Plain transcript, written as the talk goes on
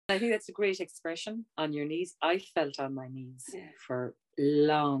I think that's a great expression, on your knees. I felt on my knees for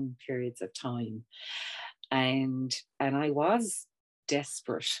long periods of time. And I was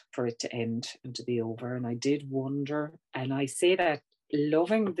desperate for it to end and to be over. And I did wonder, and I say that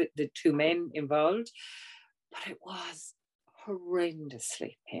loving the two men involved, but it was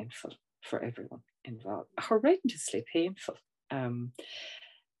horrendously painful for everyone involved. Horrendously painful. And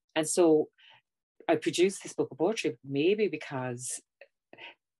so I produced this book of poetry, maybe because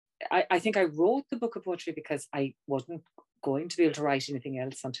I think I wrote the book of poetry because I wasn't going to be able to write anything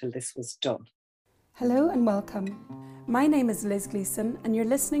else until this was done. Hello and welcome. My name is Liz Gleeson and you're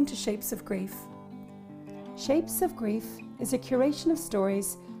listening to Shapes of Grief. Shapes of Grief is a curation of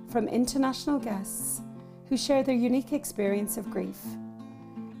stories from international guests who share their unique experience of grief.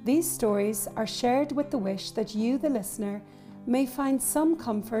 These stories are shared with the wish that you, the listener, may find some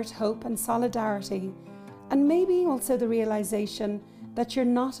comfort, hope and solidarity, and maybe also the realisation that you're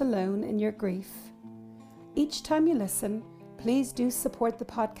not alone in your grief. Each time you listen, please do support the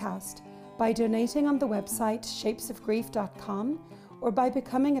podcast by donating on the website shapesofgrief.com or by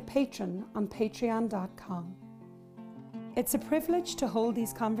becoming a patron on patreon.com. It's a privilege to hold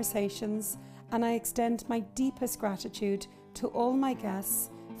these conversations, and I extend my deepest gratitude to all my guests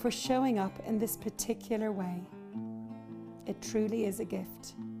for showing up in this particular way. It truly is a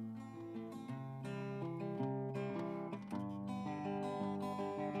gift.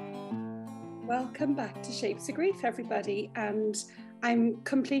 Welcome back to Shapes of Grief, everybody, and I'm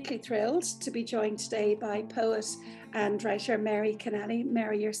completely thrilled to be joined today by poet and writer Mary Kennelly.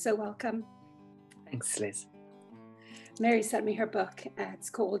 Mary, you're so welcome. Thanks, Liz. Mary sent me her book. It's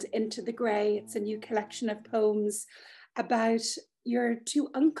called Into the Grey. It's a new collection of poems about your two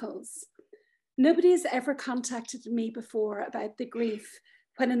uncles. Nobody has ever contacted me before about the grief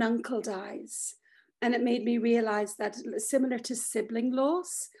when an uncle dies, and it made me realise that, similar to sibling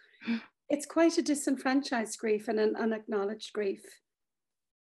loss, it's quite a disenfranchised grief and an unacknowledged grief.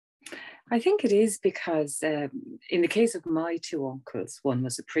 I think it is because in the case of my two uncles, one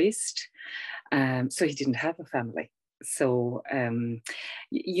was a priest, so he didn't have a family. So,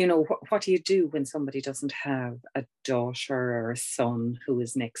 what do you do when somebody doesn't have a daughter or a son who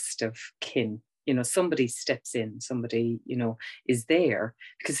is next of kin? Somebody steps in, somebody, is there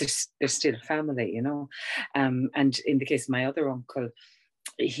because there's still family, and in the case of my other uncle,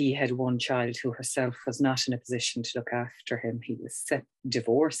 he had one child who herself was not in a position to look after him. He was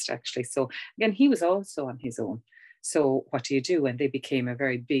divorced, actually. So again, he was also on his own. So what do you do? And they became a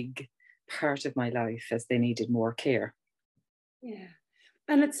very big part of my life as they needed more care. Yeah.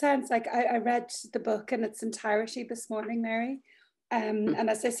 And it sounds like I read the book in its entirety this morning, Mary. And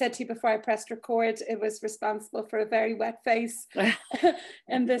as I said to you before I pressed record, it was responsible for a very wet face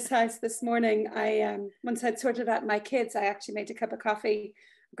in this house this morning. Once I'd sorted out my kids, I actually made a cup of coffee,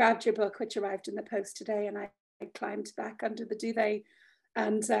 grabbed your book, which arrived in the post today, and I climbed back under the duvet.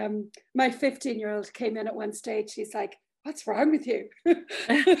 And my 15-year-old came in at one stage. She's like, "What's wrong with you?"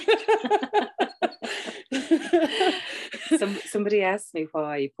 Somebody asked me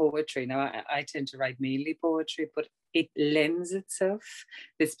why poetry. Now, I tend to write mainly poetry, but it lends itself,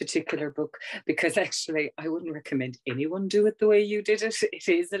 this particular book, because actually I wouldn't recommend anyone do it the way you did it. It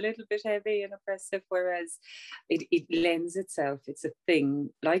is a little bit heavy and oppressive, whereas it lends itself. It's a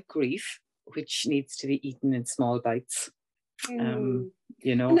thing like grief, which needs to be eaten in small bites. And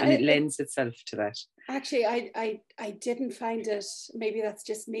it lends itself to that. Actually, I didn't find it, maybe that's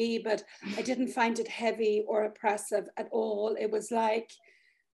just me, but I didn't find it heavy or oppressive at all. It was like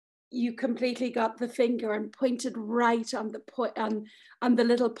you completely got the finger and pointed right on the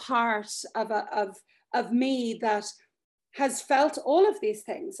little part of me that has felt all of these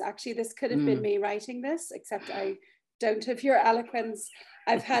things. Actually, this could have been me writing this, except I don't have your eloquence.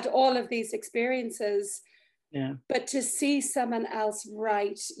 I've had all of these experiences. Yeah. But to see someone else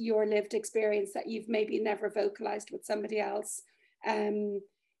write your lived experience that you've maybe never vocalized with somebody else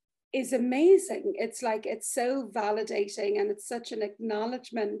is amazing. It's like, it's so validating and it's such an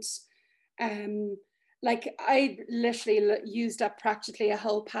acknowledgement. Like I literally used up practically a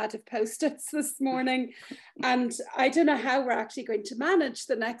whole pad of Post-its this morning. And I don't know how we're actually going to manage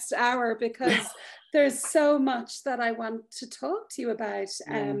the next hour because there's so much that I want to talk to you about.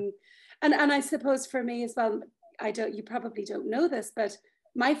 Yeah. And I suppose for me as well, you probably don't know this, but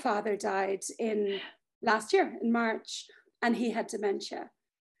my father died last year in March, and he had dementia.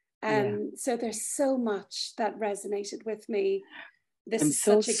 So there's so much that resonated with me. This is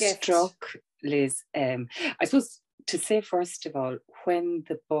such a gift. I'm so struck, Liz. I suppose to say, first of all, when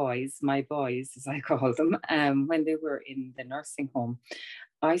the boys, my boys, as I call them, when they were in the nursing home,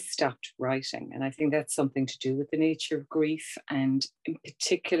 I stopped writing. And I think that's something to do with the nature of grief, and in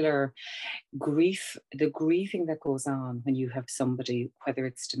particular, grief, the grieving that goes on when you have somebody, whether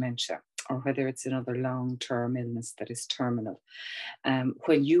it's dementia or whether it's another long-term illness that is terminal.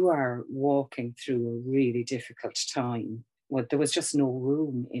 When you are walking through a really difficult time, well, there was just no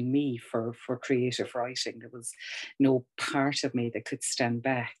room in me for creative writing. There was no part of me that could stand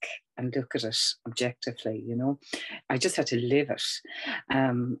back and look at it objectively, you know. I just had to live it.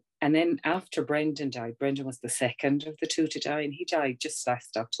 And then after Brendan died, Brendan was the second of the two to die, and he died just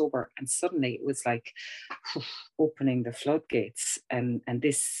last October. And suddenly it was like opening the floodgates, and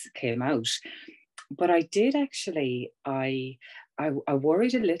this came out. But I did actually, I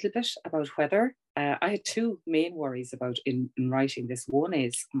worried a little bit about whether, I had two main worries about in writing this. One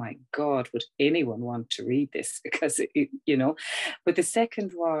is, my God, would anyone want to read this? Because, you know, but the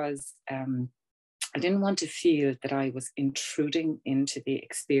second was, I didn't want to feel that I was intruding into the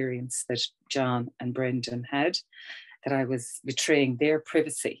experience that John and Brendan had, that I was betraying their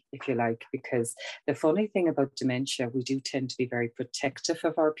privacy, if you like, because the funny thing about dementia, we do tend to be very protective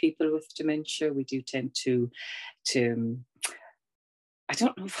of our people with dementia. We do tend to I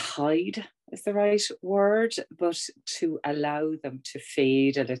don't know if hide is the right word, but to allow them to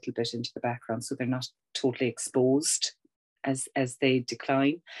fade a little bit into the background so they're not totally exposed as they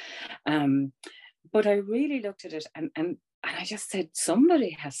decline. But I really looked at it and I just said, somebody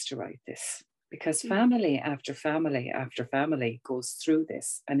has to write this, because family after family after family goes through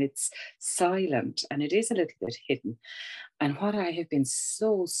this, and it's silent and it is a little bit hidden. And what I have been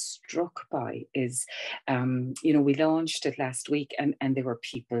so struck by is, you know, we launched it last week, and there were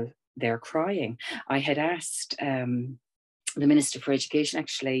people there crying. I had asked the Minister for Education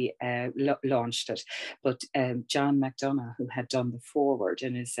actually launched it, but John McDonough, who had done the foreword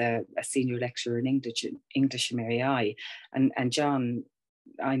and is a senior lecturer in English in Mary I, and John,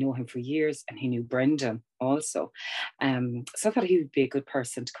 I know him for years, and he knew Brendan also. So I thought he would be a good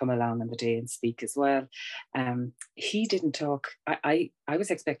person to come along on the day and speak as well. He didn't talk. I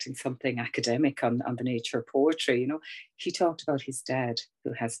was expecting something academic on the nature of poetry. You know, he talked about his dad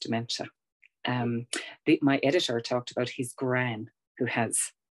who has dementia. My editor talked about his gran who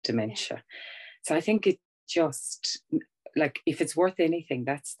has dementia. So I think it just, like, if it's worth anything,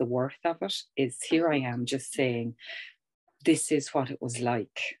 that's the worth of it, is here I am just saying, this is what it was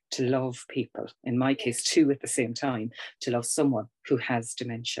like to love people, in my case, two at the same time, to love someone who has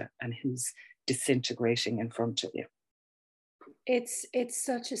dementia and who's disintegrating in front of you. It's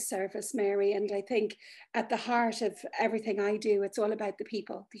such a service, Mary, and I think at the heart of everything I do, it's all about the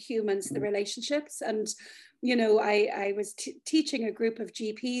people, the humans, the relationships. And you know, I was teaching a group of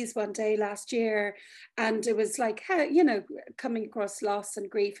GPs one day last year, and it was like, how, you know, coming across loss and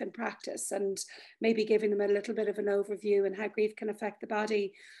grief in practice, and maybe giving them a little bit of an overview and how grief can affect the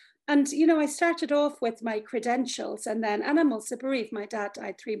body. And, you know, I started off with my credentials, and I'm also bereaved. My dad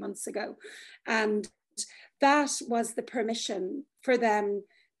died 3 months ago. And that was the permission for them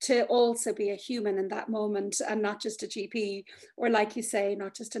to also be a human in that moment, and not just a GP, or, like you say,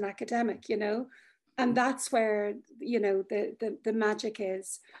 not just an academic, you know. And that's where, you know, the magic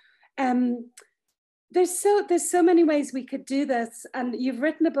is. There's so many ways we could do this, and you've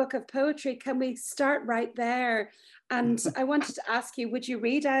written a book of poetry. Can we start right there? And I wanted to ask you, would you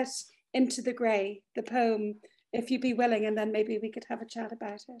read out Into the Grey, the poem, if you'd be willing, and then maybe we could have a chat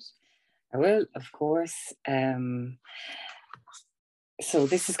about it. I will, of course. So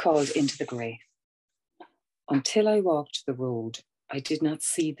this is called Into the Grey. Until I walked the road, I did not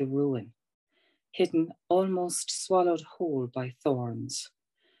see the ruin, hidden, almost swallowed whole by thorns.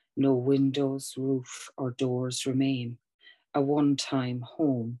 No windows, roof, or doors remain, a one-time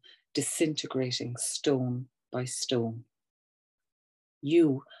home disintegrating stone by stone.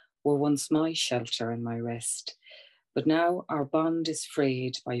 You were once my shelter and my rest, but now our bond is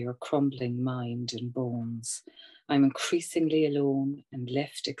frayed by your crumbling mind and bones. I'm increasingly alone and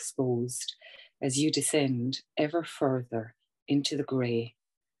left exposed as you descend ever further into the grey,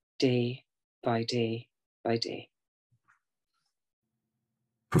 day by day by day.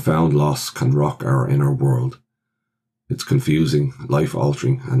 Profound loss can rock our inner world. It's confusing,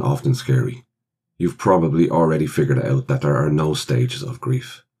 life-altering, and often scary. You've probably already figured out that there are no stages of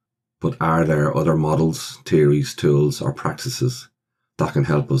grief. But are there other models, theories, tools, or practices that can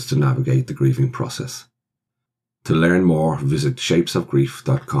help us to navigate the grieving process? To learn more, visit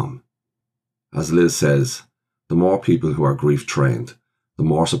shapesofgrief.com. As Liz says, the more people who are grief trained, the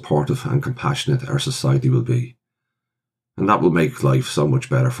more supportive and compassionate our society will be. And that will make life so much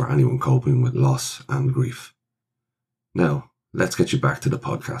better for anyone coping with loss and grief. Now, let's get you back to the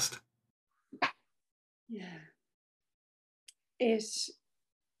podcast. Yeah.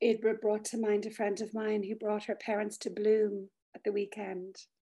 it brought to mind a friend of mine who brought her parents to Bloom at the weekend.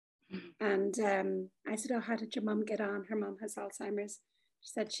 And I said, oh, how did your mum get on? Her mum has Alzheimer's. She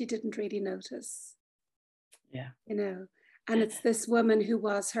said she didn't really notice. Yeah. You know, and it's this woman who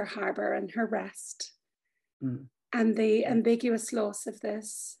was her harbour and her rest. And the ambiguous loss of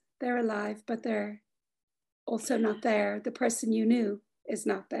this. They're alive, but they're also not there. The person you knew is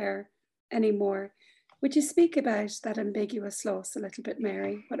not there anymore. Would you speak about that ambiguous loss a little bit,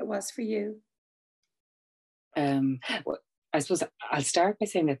 Mary, what it was for you? Well, I suppose I'll start by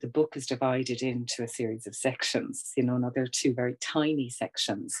saying that the book is divided into a series of sections. You know, now there are two very tiny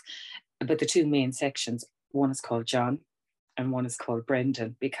sections, but the two main sections, one is called John and one is called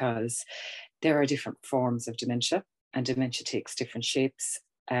Brendan, because there are different forms of dementia and dementia takes different shapes.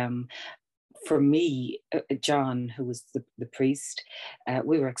 For me, John, who was the priest,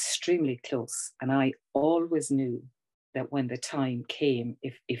 we were extremely close, and I always knew that when the time came,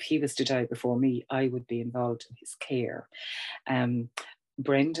 if he was to die before me, I would be involved in his care.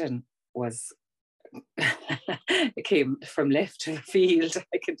 Brendan was, it came from left to the field.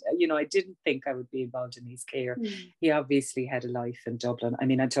 I didn't think I would be involved in his care. He obviously had a life in Dublin. I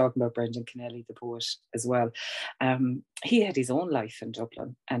mean, I'm talking about Brendan Kennelly, the poet, as well. He had his own life in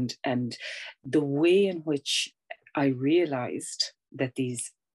Dublin. And the way in which I realised that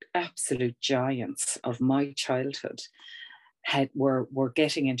these absolute giants of my childhood were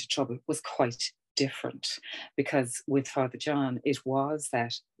getting into trouble was quite different, because with Father John it was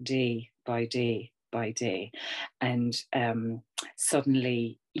that day by day by day, and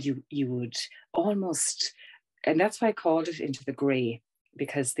suddenly you would almost, and that's why I called it Into the Grey,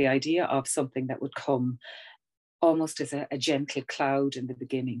 because the idea of something that would come almost as a gentle cloud in the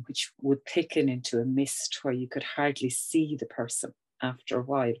beginning, which would thicken into a mist where you could hardly see the person after a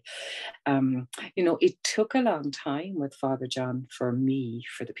while. It took a long time with Father John for me,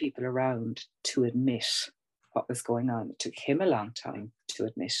 for the people around, to admit what was going on. It took him a long time to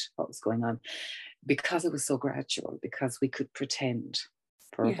admit what was going on, because it was so gradual, because we could pretend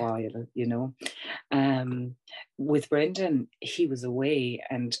for a while, With Brendan, he was away,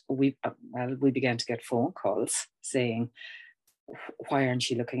 and we began to get phone calls saying, why aren't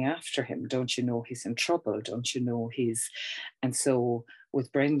you looking after him? Don't you know he's in trouble? Don't you know he's... And so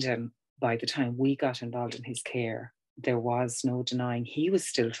with Brendan, by the time we got involved in his care, there was no denying. He was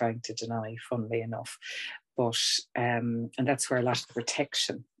still trying to deny, funnily enough. But, and that's where a lot of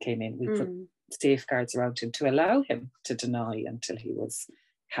protection came in. We put safeguards around him to allow him to deny until he was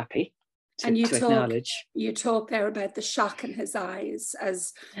happy to acknowledge. You talk there about the shock in his eyes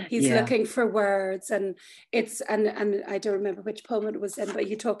as he's looking for words, and and I don't remember which poem it was in, but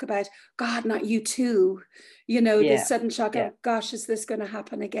you talk about, God, not you too, the sudden shock of, gosh, is this going to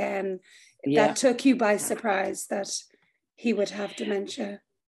happen again? That took you by surprise, that he would have dementia.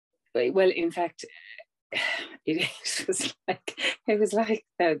 Well, in fact, it was like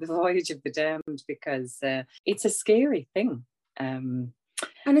the voyage of the damned, because it's a scary thing.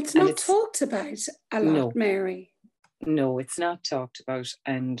 And it's not talked about a lot, no, Mary. No, it's not talked about.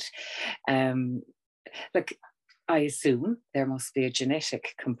 And I assume there must be a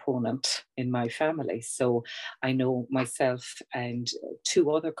genetic component in my family. So I know myself and three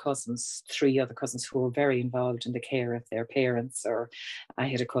other cousins who were very involved in the care of their parents, or I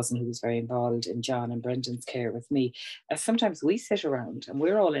had a cousin who was very involved in John and Brendan's care with me. Sometimes we sit around, and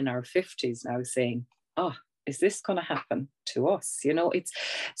we're all in our 50s now, saying, oh, is this going to happen to us? It's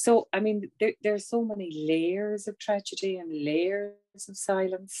so, I mean, there's so many layers of tragedy and layers of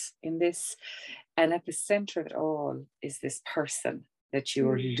silence in this. And at the center of it all is this person that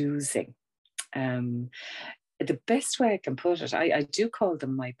you're losing. The best way I can put it, I do call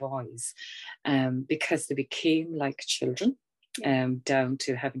them my boys, because they became like children, down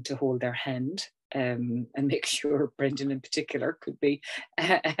to having to hold their hand. And make sure Brendan in particular could be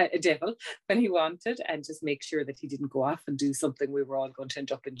a devil when he wanted, and just make sure that he didn't go off and do something we were all going to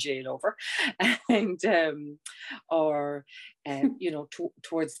end up in jail over. And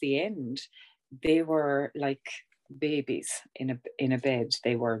towards the end, they were like babies in a bed.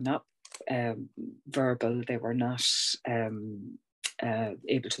 They were not verbal. They were not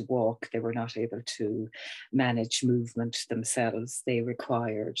able to walk. They were not able to manage movement themselves. They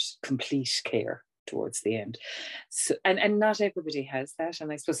required complete care towards the end. So, and not everybody has that.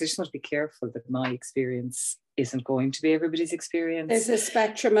 And I suppose I just want to be careful that my experience isn't going to be everybody's experience. There's a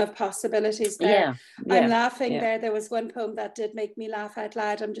spectrum of possibilities there. I'm laughing there. There was one poem that did make me laugh out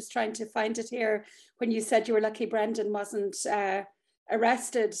loud. I'm just trying to find it here. When you said you were lucky Brendan wasn't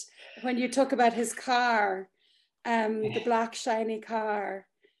arrested, when you talk about his car, the black shiny car.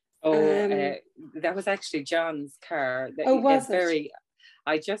 That was actually John's car. Was it?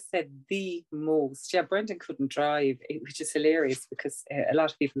 I just said the most. Yeah, Brendan couldn't drive, which is hilarious because a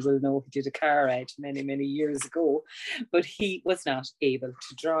lot of people will know he did a car ride many, many years ago, but he was not able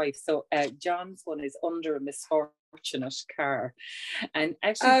to drive. So John's one is under a misfortunate car. And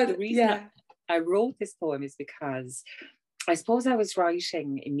actually, the reason I wrote this poem is because I suppose I was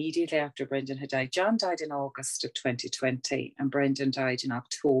writing immediately after Brendan had died. John died in August of 2020 and Brendan died in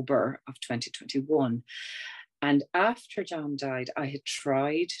October of 2021. And after John died, I had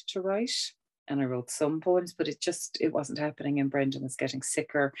tried to write and I wrote some poems, but it wasn't happening and Brendan was getting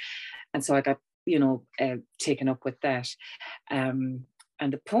sicker. And so I got, taken up with that. And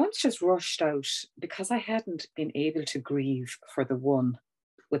the poems just rushed out because I hadn't been able to grieve for the one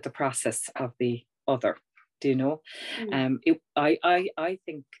with the process of the other. Do you know? I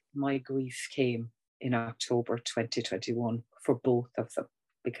think my grief came in October 2021 for both of them,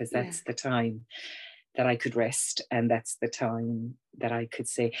 because that's the time that I could rest and that's the time that I could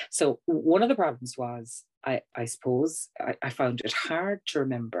say. So one of the problems was, I suppose, I found it hard to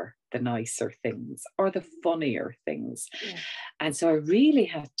remember the nicer things or the funnier things. Yeah. And so I really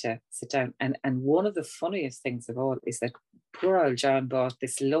had to sit down. And one of the funniest things of all is that poor old John bought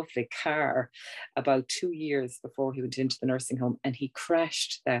this lovely car about 2 years before he went into the nursing home, and he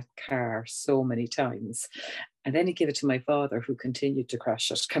crashed that car so many times. And then he gave it to my father, who continued to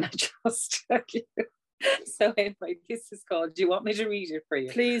crash it. Can I just tell you? So anyway, this is called, do you want me to read it for you?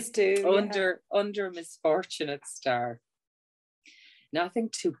 Please do. Under a misfortunate star. Nothing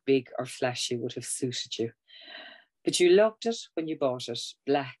too big or flashy would have suited you, but you loved it when you bought it,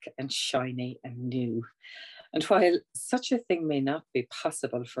 black and shiny and new. And while such a thing may not be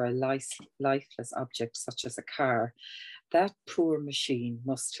possible for a lifeless object such as a car, that poor machine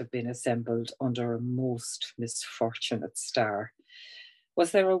must have been assembled under a most misfortunate star.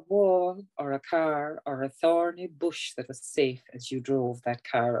 Was there a wall or a car or a thorny bush that was safe as you drove that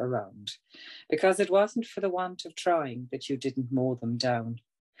car around? Because it wasn't for the want of trying that you didn't mow them down.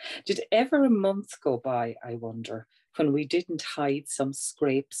 Did ever a month go by, I wonder, when we didn't hide some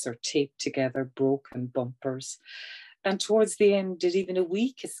scrapes or tape together broken bumpers? And towards the end, did even a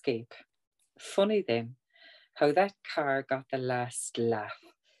week escape? Funny then, how that car got the last laugh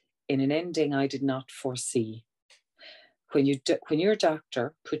in an ending I did not foresee. When your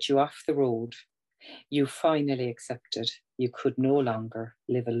doctor put you off the road, you finally accepted you could no longer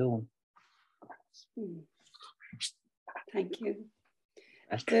live alone. Thank you.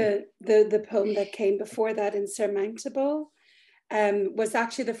 The poem that came before that, Insurmountable, was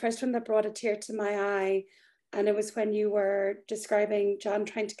actually the first one that brought a tear to my eye. And it was when you were describing John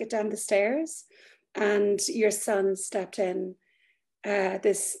trying to get down the stairs and your son stepped in.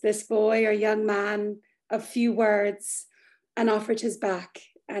 This boy or young man of few words, and offered his back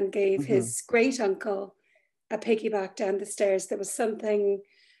and gave his great uncle a piggyback down the stairs. There was something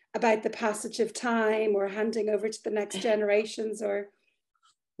about the passage of time or handing over to the next generations, or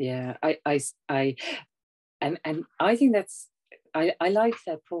I think that's, I like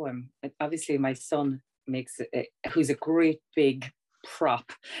that poem. Obviously my son makes it, who's a great big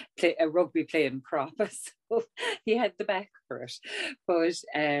prop, a rugby playing prop, so he had the back for it. But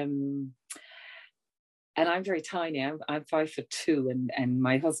and I'm very tiny. I'm 5'2", and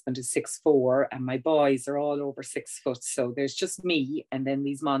my husband is 6'4", and my boys are all over 6 foot. So there's just me and then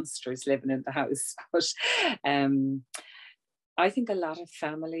these monsters living in the house. But I think a lot of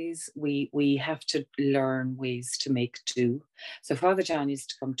families, we have to learn ways to make do. So Father John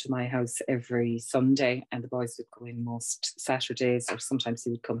used to come to my house every Sunday, and the boys would go in most Saturdays, or sometimes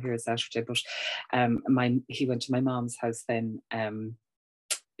he would come here Saturday. But he went to my mom's house then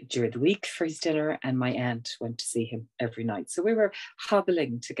during the week for his dinner, and my aunt went to see him every night. So we were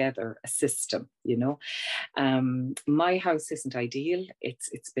hobbling together a system, you know. My house isn't ideal.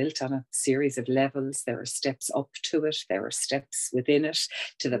 It's built on a series of levels. There are steps up to it. There are steps within it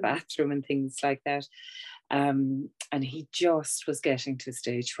to the bathroom and things like that. And he just was getting to a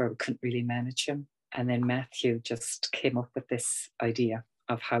stage where we couldn't really manage him. And then Matthew just came up with this idea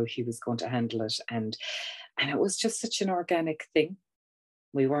of how he was going to handle it. And it was just such an organic thing.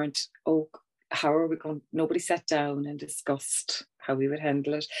 We weren't, how are we going? Nobody sat down and discussed how we would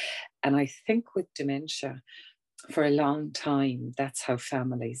handle it. And I think with dementia, for a long time, that's how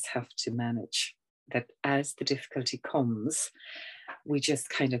families have to manage. That as the difficulty comes, we just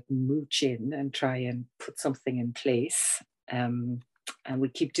kind of mooch in and try and put something in place. And we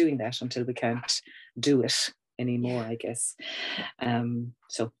keep doing that until we can't do it anymore, I guess.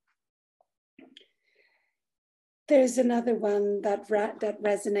 So. There's another one that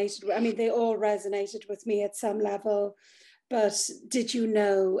resonated. I mean, they all resonated with me at some level, but did you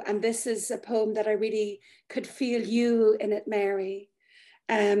know, and this is a poem that I really could feel you in it, Mary.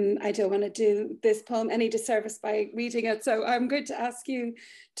 I don't want to do this poem any disservice by reading it, so I'm going to ask you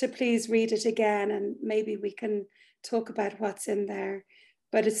to please read it again, and maybe we can talk about what's in there.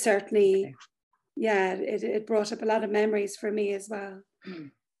 But it's certainly, okay. Yeah, it brought up a lot of memories for me as well.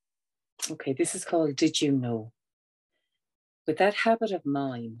 Okay, this is called Did You Know? With that habit of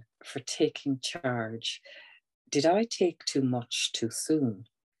mine for taking charge, did I take too much too soon?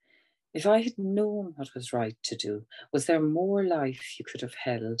 If I had known what was right to do, was there more life you could have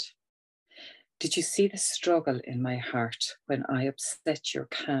held? Did you see the struggle in my heart when I upset your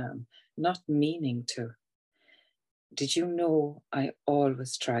calm, not meaning to? Did you know I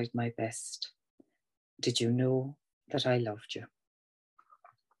always tried my best? Did you know that I loved you?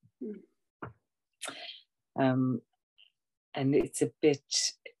 And it's a bit,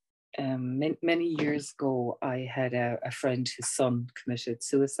 many years ago, I had a friend whose son committed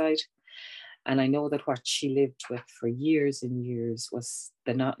suicide. And I know that what she lived with for years and years was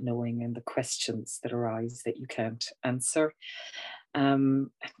the not knowing and the questions that arise that you can't answer.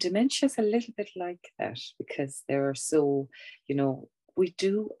 Dementia is a little bit like that, because there are so, we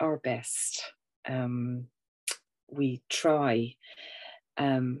do our best. We try.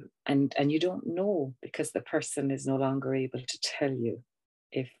 And you don't know, because the person is no longer able to tell you.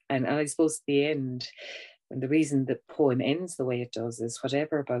 And I suppose at the end, and the reason the poem ends the way it does is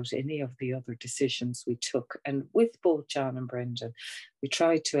whatever about any of the other decisions we took. And with both John and Brendan, we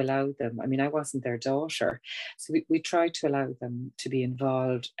tried to allow them. I mean, I wasn't their daughter. So we tried to allow them to be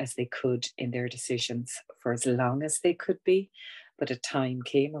involved as they could in their decisions for as long as they could be. But a time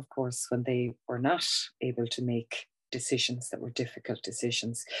came, of course, when they were not able to make decisions that were difficult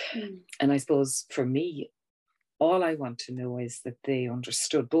decisions. And I suppose for me, all I want to know is that they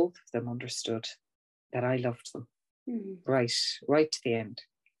understood, both of them understood, that I loved them, right to the end.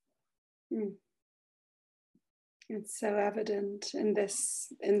 It's so evident in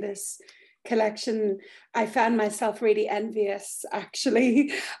this collection. I found myself really envious,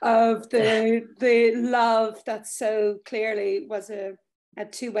 actually, of the love that so clearly was a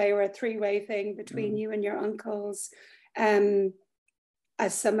two-way or a three-way thing between you and your uncles.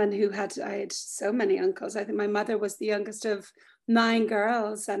 As someone who I had so many uncles. I think my mother was the youngest of 9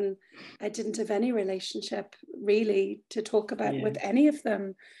 girls, and I didn't have any relationship really to talk about with any of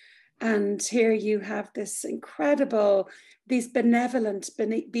them. And here you have this incredible, these benevolent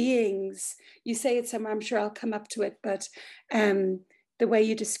beings. You say it somewhere, I'm sure I'll come up to it, but the way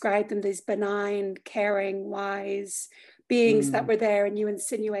you describe them, these benign, caring, wise beings that were there, and you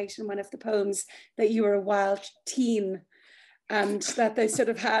insinuate in one of the poems that you were a wild teen, and that they sort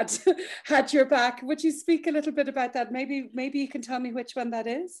of had your back. Would you speak a little bit about that? Maybe you can tell me which one that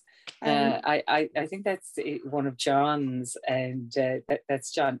is. I think that's one of John's, and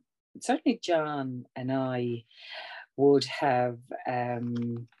that's John. Certainly John and I would have, I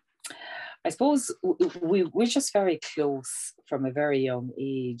suppose we're just very close from a very young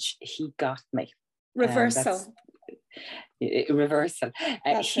age. He got me. Reversal. Reversal.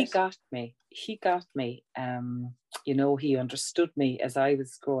 He got me. He understood me as I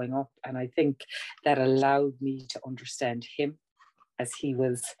was growing up, and I think that allowed me to understand him as he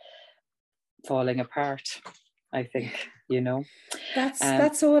was falling apart. I think,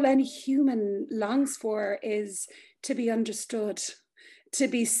 That's all any human longs for, is to be understood, to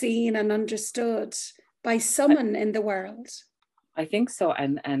be seen and understood by someone in the world. I think so,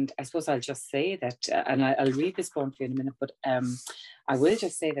 and I suppose I'll just say that, and I'll read this poem for you in a minute, but I will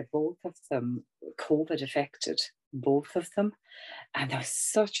just say that both of them COVID affected, both of them, and that was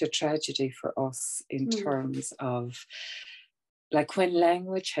such a tragedy for us in terms of, like, when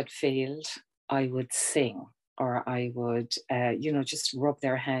language had failed, I would sing, or I would, just rub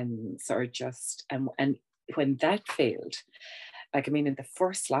their hands, or just, and when that failed, like, I mean, in the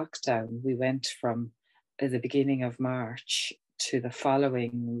first lockdown, we went from the beginning of March to the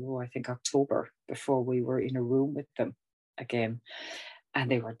following, I think October, before we were in a room with them again.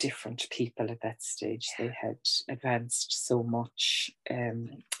 And they were different people at that stage. They had advanced so much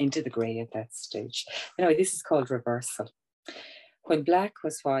into the grey at that stage. Anyway, this is called Reversal. When black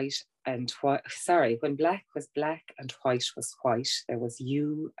was white and white, when black was black and white was white, there was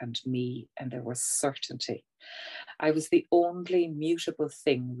you and me, and there was certainty. I was the only mutable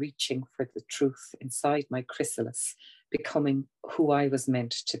thing reaching for the truth inside my chrysalis, becoming who I was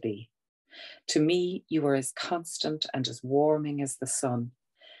meant to be. To me, you were as constant and as warming as the sun.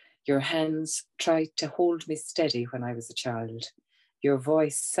 Your hands tried to hold me steady when I was a child. Your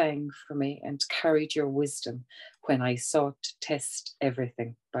voice sang for me and carried your wisdom when I sought to test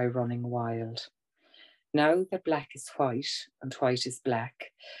everything by running wild. Now that black is white and white is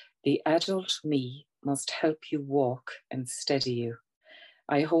black, the adult me must help you walk and steady you.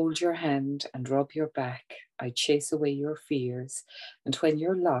 I hold your hand and rub your back. I chase away your fears. And when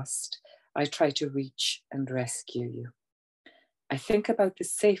you're lost, I try to reach and rescue you. I think about the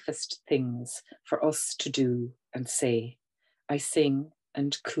safest things for us to do and say. I sing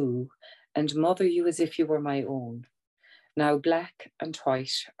and coo and mother you as if you were my own. Now black and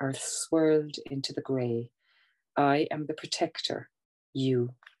white are swirled into the grey. I am the protector,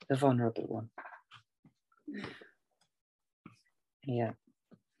 you the vulnerable one. Yeah.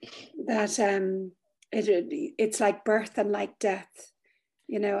 That it's like birth and like death.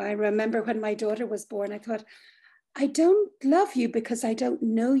 You know, I remember when my daughter was born, I thought, I don't love you because I don't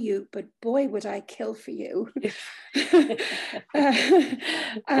know you, but boy, would I kill for you.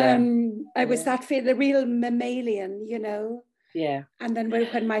 I was the real mammalian, you know. Yeah. And then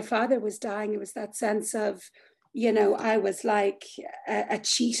when my father was dying, it was that sense of, you know, I was like a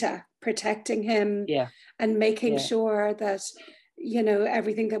cheetah protecting him and making sure that, you know,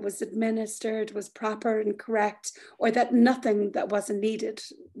 everything that was administered was proper and correct, or that nothing that wasn't needed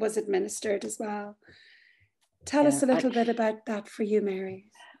was administered as well. Tell us a little bit about that for you, Mary.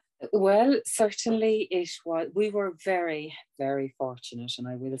 Well, certainly it was. We were very, very fortunate, and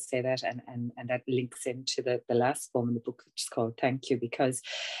I will say that, and that links into the last poem in the book, which is called Thank You, because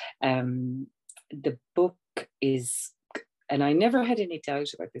the book is, and I never had any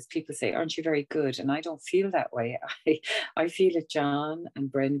doubt about this. People say, aren't you very good? And I don't feel that way. I feel that John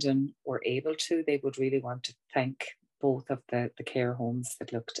and Brendan were able to. They would really want to thank both of the care homes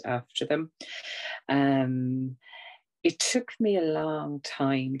that looked after them. It took me a long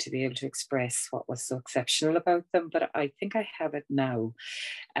time to be able to express what was so exceptional about them, but I think I have it now,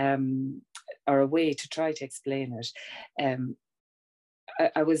 or a way to try to explain it.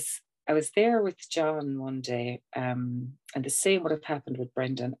 I was there with John one day, and the same would have happened with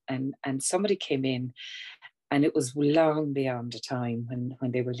Brendan, and somebody came in, and it was long beyond the time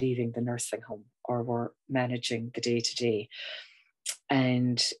when they were leaving the nursing home or were managing the day-to-day.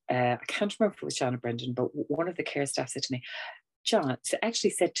 And I can't remember if it was John or Brendan, but one of the care staff said to me, John, actually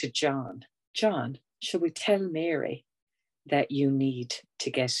said to John, should we tell Mary that you need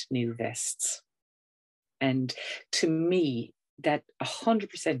to get new vests? And to me, that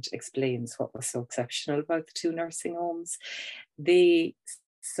 100% explains what was so exceptional about the two nursing homes. They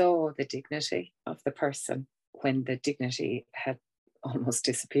saw the dignity of the person when the dignity had almost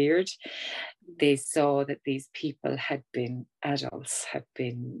disappeared. They saw that these people had been adults, had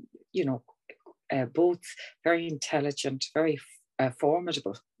been, you know, both very intelligent, very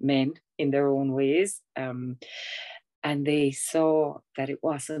formidable men in their own ways. And they saw that it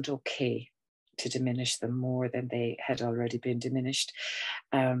wasn't okay to diminish them more than they had already been diminished.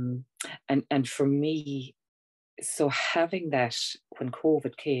 And for me, so having that when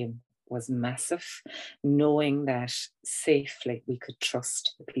COVID came was massive, knowing that safely we could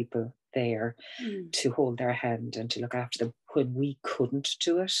trust the people there to hold their hand and to look after them when we couldn't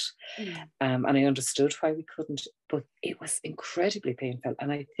do it. And I understood why we couldn't, but it was incredibly painful.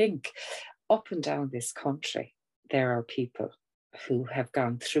 And I think up and down this country, there are people who have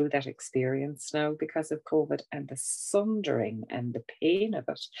gone through that experience now because of COVID, and the sundering and the pain of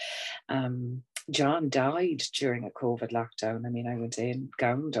it. John died during a COVID lockdown. I mean, I went in,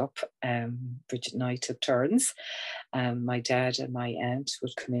 gowned up. Bridget and I took turns. My dad and my aunt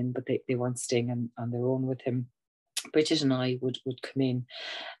would come in, but they weren't staying on their own with him. Bridget and I would come in,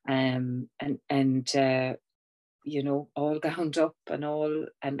 and you know, all gowned up and all,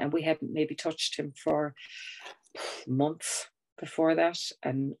 and we hadn't maybe touched him for months before that,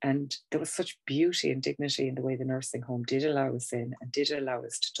 and there was such beauty and dignity in the way the nursing home did allow us in and did allow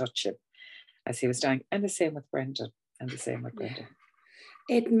us to touch him as he was dying. And the same with Brendan, and the same with Brendan.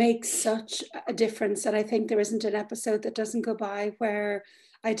 It makes such a difference, and I think there isn't an episode that doesn't go by where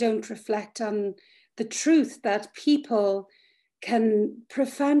I don't reflect on the truth that people can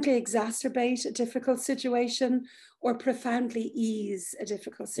profoundly exacerbate a difficult situation or profoundly ease a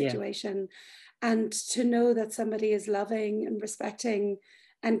difficult situation. And to know that somebody is loving and respecting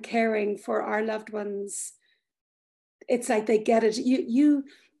and caring for our loved ones, it's like they get it.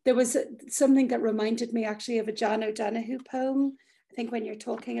 There was something that reminded me actually of a John O'Donoghue poem. I think when you're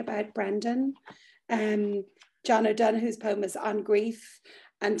talking about Brendan, John O'Donoghue's poem is On Grief,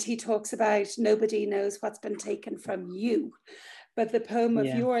 and he talks about nobody knows what's been taken from you. But the poem of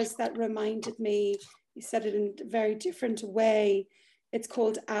yours that reminded me, you said it in a very different way. It's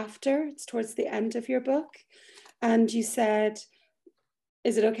called After. It's towards the end of your book. And you said,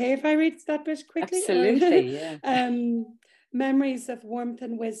 is it okay if I read that bit quickly? Absolutely, yeah. Memories of warmth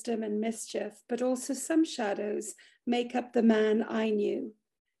and wisdom and mischief, but also some shadows make up the man I knew.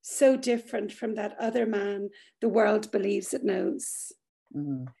 So different from that other man the world believes it knows.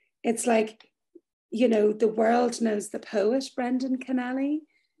 Mm. It's like, you know, the world knows the poet Brendan Kennelly,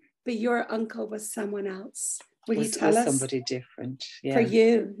 but your uncle was someone else. Will you tell us? Somebody different. Yeah. For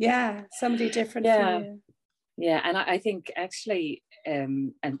you. Yeah. Somebody different for you. Yeah. And I think actually,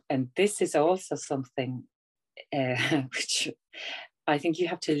 and this is also something which I think you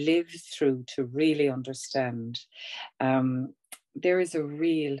have to live through to really understand. There is a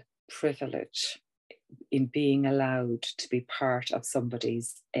real privilege in being allowed to be part of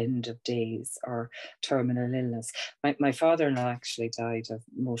somebody's end of days or terminal illness. My father-in-law actually died of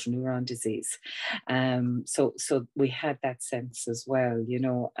motor neuron disease. So we had that sense as well, you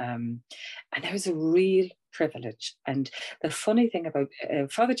know, and there was a real privilege. And the funny thing about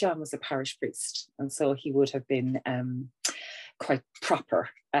Father John was a parish priest, and so he would have been quite proper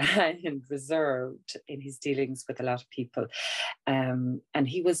and reserved in his dealings with a lot of people. And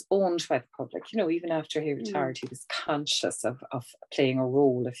he was owned by the public. You know, even after he retired, he was conscious of playing a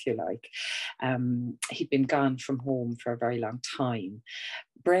role, if you like. He'd been gone from home for a very long time.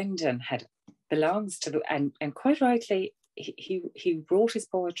 Brendan belongs to the, and quite rightly, he wrote his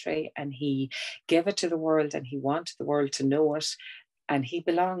poetry and he gave it to the world and he wanted the world to know it. And he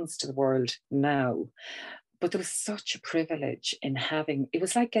belongs to the world now. But there was such a privilege in having, it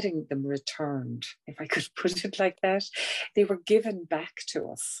was like getting them returned, if I could put it like that. They were given back to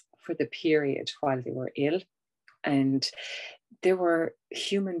us for the period while they were ill. And they were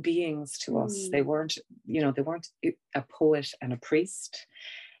human beings to us. They weren't, you know, they weren't a poet and a priest.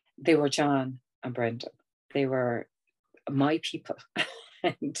 They were John and Brendan. They were my people.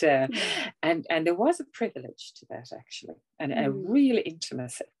 And there was a privilege to that, actually, and a real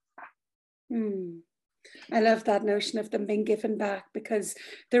intimacy. I love that notion of them being given back, because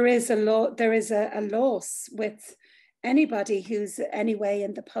there is a loss with anybody who's anyway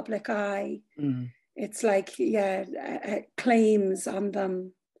in the public eye. It's like, claims on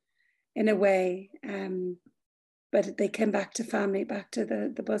them in a way. But they came back to family, back to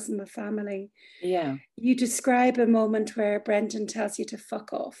the bosom of family. Yeah. You describe a moment where Brendan tells you to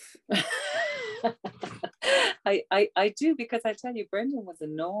fuck off. I do, because I tell you, Brendan was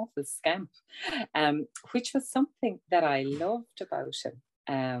an awful scamp, which was something that I loved about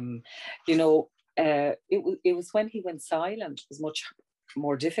him. You know, it was when he went silent, it was much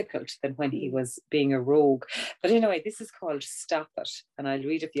more difficult than when he was being a rogue. But anyway, this is called Stop It, and I'll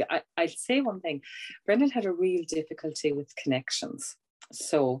read it for you. I'll say one thing. Brendan had a real difficulty with connections.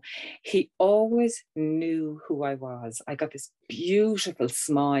 So he always knew who I was. I got this beautiful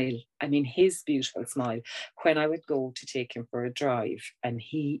smile. I mean, his beautiful smile when I would go to take him for a drive, and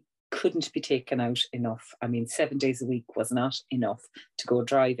he couldn't be taken out enough. I mean, 7 days a week was not enough to go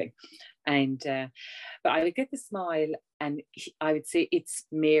driving. And but I would get the smile, and I would say, "It's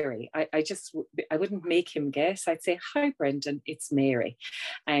Mary." I wouldn't make him guess. I'd say, "Hi, Brendan, it's Mary,"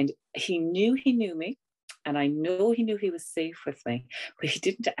 and he knew me. And I know he knew he was safe with me, but he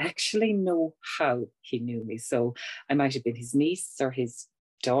didn't actually know how he knew me. So I might have been his niece or his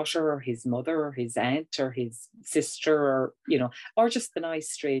daughter or his mother or his aunt or his sister, or, you know, or just the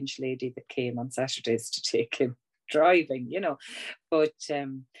nice strange lady that came on Saturdays to take him driving, you know. But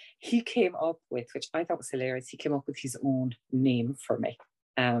he came up with, which I thought was hilarious, he came up with his own name for me.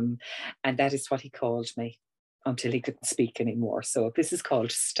 And that is what he called me until he couldn't speak anymore. So this is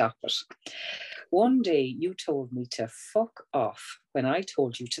called Stop It. One day you told me to fuck off when I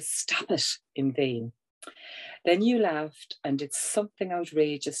told you to stop it in vain. Then you laughed and did something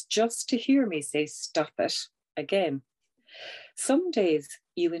outrageous just to hear me say stop it again. Some days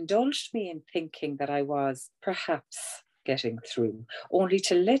you indulged me in thinking that I was perhaps getting through, only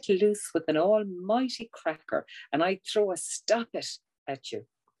to let loose with an almighty cracker and I'd throw a stop it at you.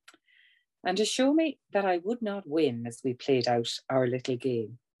 And to show me that I would not win as we played out our little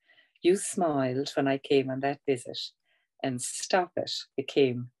game, you smiled when I came on that visit, and Stop It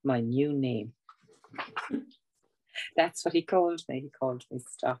became my new name. That's what he called me. He called me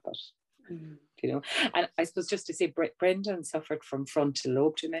Stop It. You know, and I suppose just to say, Brendan suffered from frontal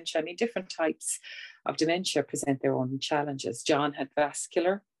lobe dementia. I mean, different types of dementia present their own challenges. John had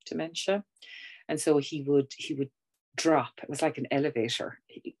vascular dementia, and so he would drop. It was like an elevator.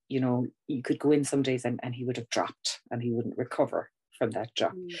 You know, you could go in some days and he would have dropped and he wouldn't recover from that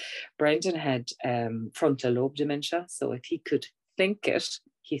drop. Brendan had frontal lobe dementia, so if he could think it,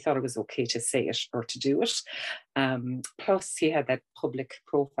 he thought it was okay to say it or to do it. Plus, he had that public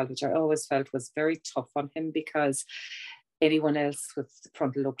profile, which I always felt was very tough on him, because anyone else with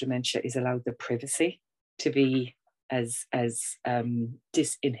frontal lobe dementia is allowed the privacy to be as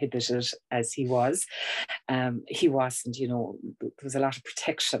disinhibited as he was. He wasn't, you know, there was a lot of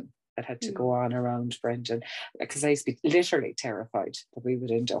protection that had to go on around Brendan, because I used to be literally terrified that we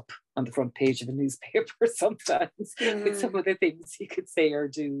would end up on the front page of a newspaper sometimes with some of the things he could say or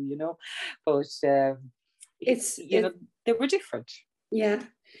do, you know. But they were different. Yeah,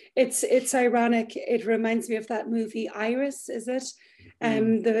 it's ironic. It reminds me of that movie Iris, is it?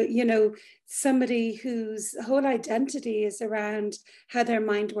 Somebody whose whole identity is around how their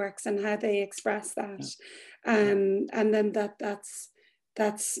mind works and how they express that. And then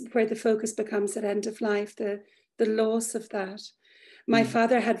that's where the focus becomes at end of life, the loss of that. My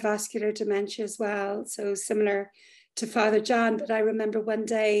father had vascular dementia as well, so similar to Father John. But I remember one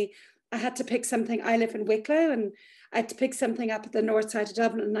day I had to pick something. I live in Wicklow, and I had to pick something up at the north side of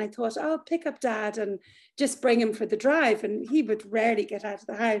Dublin, and I thought, I'll pick up Dad and just bring him for the drive. And he would rarely get out of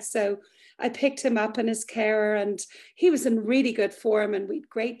the house. So I picked him up in his carer, and he was in really good form, and we had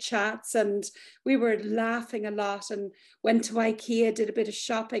great chats, and we were laughing a lot, and went to IKEA, did a bit of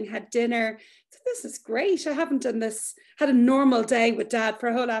shopping, had dinner. So this is great. I haven't done this, had a normal day with Dad for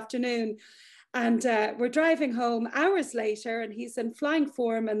a whole afternoon. And we're driving home hours later, and he's in flying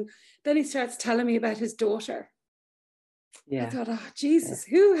form. And then he starts telling me about his daughter. I thought, oh, Jesus,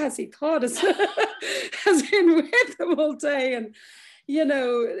 who has he thought has been with him all day? And,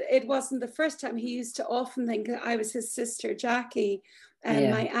 it wasn't the first time. He used to often think that I was his sister, Jackie, and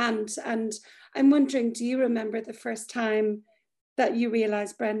my aunt. And I'm wondering, do you remember the first time that you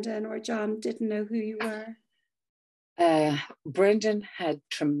realised Brendan or John didn't know who you were? Brendan had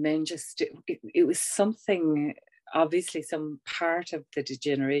tremendous, it was something, obviously some part of the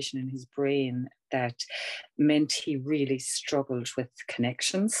degeneration in his brain that meant he really struggled with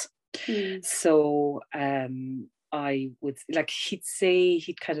connections. So I would, like,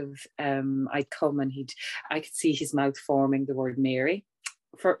 he'd kind of, I'd come and I could see his mouth forming the word Mary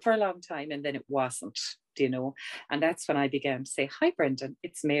for a long time, and then it wasn't. And that's when I began to say, hi, Brendan,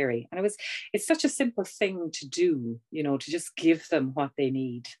 it's Mary. And it's such a simple thing to do, to just give them what they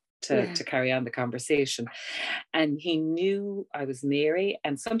need to carry on the conversation. And he knew I was Mary.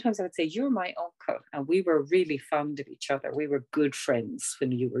 And sometimes I would say, you're my uncle. And we were really fond of each other. We were good friends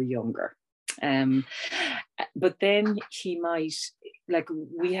when you were younger. But then he might, like,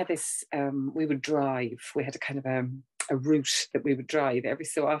 we had this, we would drive. We had a kind of a route that we would drive every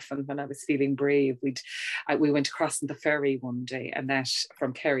so often. When I was feeling brave, we went crossing the ferry one day, and that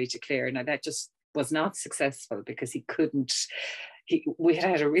from Kerry to Clare. Now that just was not successful because we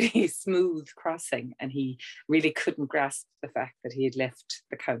had a really smooth crossing, and he really couldn't grasp the fact that he had left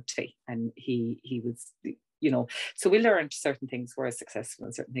the county, and he was, so we learned certain things were successful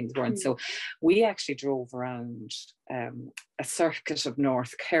and certain things weren't. So we actually drove around a circuit of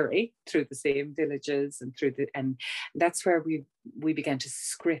North Kerry through the same villages and that's where we began to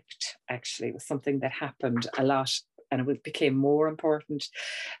script. Actually, it was something that happened a lot, and it became more important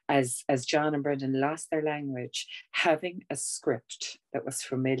as John and Brendan lost their language, having a script that was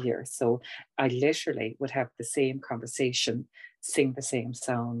familiar. So I literally would have the same conversation, sing the same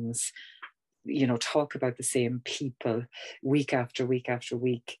songs, talk about the same people week after week after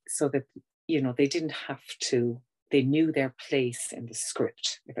week, so that, they didn't have to, they knew their place in the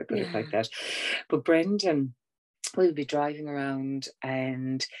script, if I put it like that. But Brendan would be driving around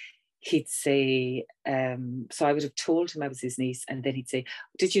and he'd say, so I would have told him I was his niece, and then he'd say,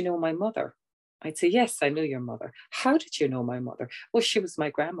 did you know my mother? I'd say, yes, I know your mother. How did you know my mother? Well, she was my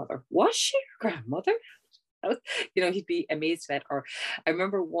grandmother. Was she your grandmother? He'd be amazed at that. Or I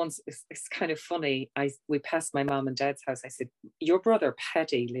remember once, it's kind of funny, we passed my mom and dad's house. I said, your brother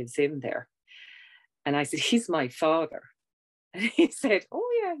Paddy lives in there. And I said, he's my father. And he said, oh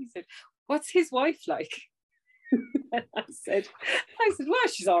yeah. He said, what's his wife like? And I said, well,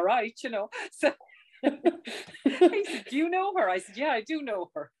 she's all right, So he said, do you know her? I said, yeah, I do know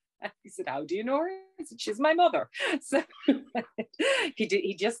her. And he said, how do you know her? I said, she's my mother. So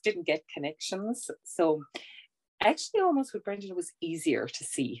he just didn't get connections. So actually, almost with Brendan, it was easier to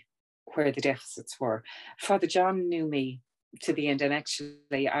see where the deficits were. Father John knew me to the end, and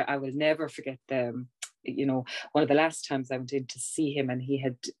actually, I will never forget one of the last times I went in to see him, and he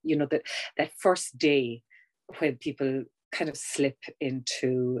had, that first day when people kind of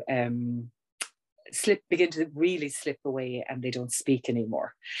begin to really slip away and they don't speak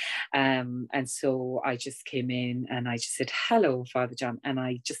anymore. And so I just came in and I just said, hello, Father John. And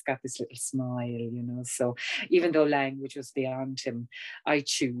I just got this little smile, So even though language was beyond him, I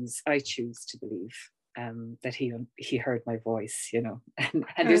choose to believe that he heard my voice, And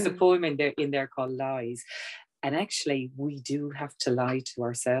there's a poem in there called Lies. And actually, we do have to lie to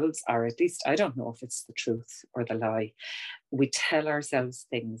ourselves, or at least I don't know if it's the truth or the lie. We tell ourselves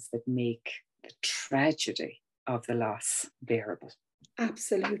things that make the tragedy of the loss bearable.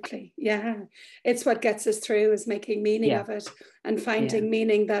 Absolutely. Yeah. It's what gets us through, is making meaning of it and finding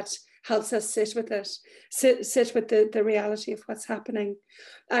meaning that helps us sit with it, sit with the reality of what's happening.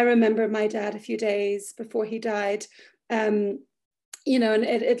 I remember my dad a few days before he died, you know, and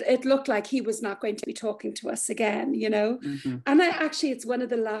it looked like he was not going to be talking to us again, you know. And it's one of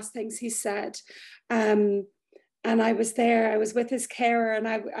the last things he said. And I was there, I was with his carer, and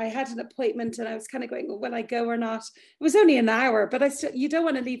I had an appointment, and I was kind of going, well, will I go or not? It was only an hour, but you don't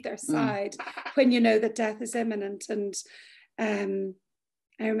want to leave their side when you know that death is imminent. And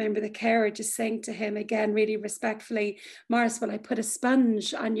I remember the carer just saying to him again, really respectfully, Morris, will I put a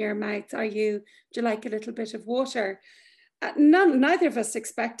sponge on your mouth? Do you like a little bit of water? Neither of us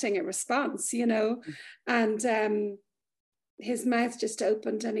expecting a response, you know. And his mouth just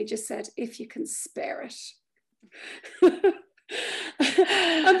opened, and he just said, if you can spare it.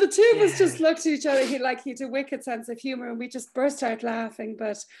 And the two of us just looked at each other. He had a wicked sense of humor, and we just burst out laughing.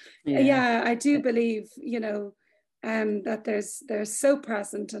 But I do believe, you know, that they're so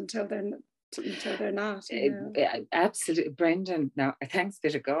present until they're not. You know? Absolutely. Brendan, now thanks be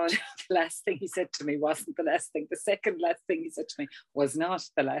to God, the last thing he said to me wasn't the last thing. The second last thing he said to me was not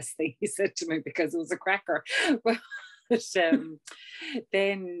the last thing he said to me, because it was a cracker. But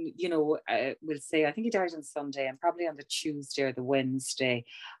then, you know, we'll say, I think he died on Sunday, and probably on the Tuesday or the Wednesday,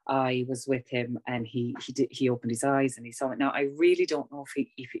 I was with him, and he opened his eyes and he saw it. Now, I really don't know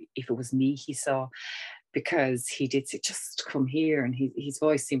if it was me he saw, because he did say, just come here, and his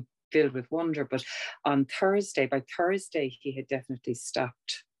voice seemed filled with wonder. But by Thursday, he had definitely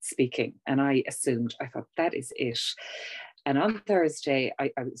stopped speaking, and I thought, that is it. And on Thursday, I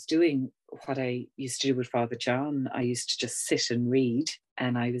was doing what I used to do with Father John. I used to just sit and read,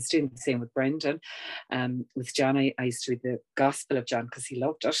 and I was doing the same with Brendan. With John, I used to read the Gospel of John because he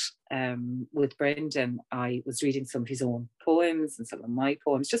loved it. With Brendan, I was reading some of his own poems and some of my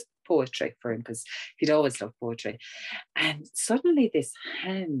poems, just poetry for him, because he'd always loved poetry. And suddenly this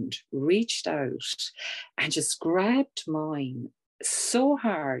hand reached out and just grabbed mine, so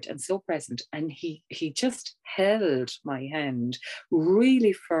hard and so present, and he just held my hand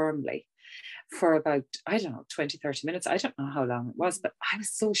really firmly for about, I don't know, 20-30 minutes. I don't know how long it was, but I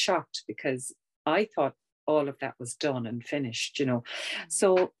was so shocked, because I thought all of that was done and finished, you know.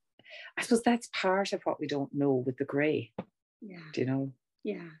 So I suppose that's part of what we don't know with the grey. Do you know?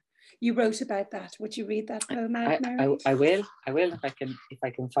 Yeah. You wrote about that. Would you read that poem out, Mary? I will if I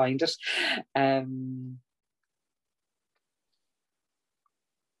can find it.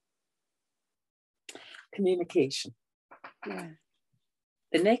 Communication. Yeah.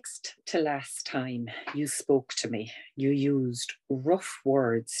 The next to last time you spoke to me, you used rough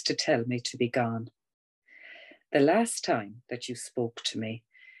words to tell me to be gone. The last time that you spoke to me,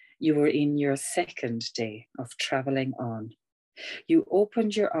 you were in your second day of travelling on. You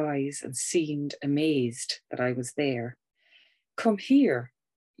opened your eyes and seemed amazed that I was there. Come here,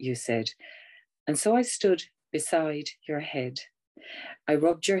 you said, and so I stood beside your head. I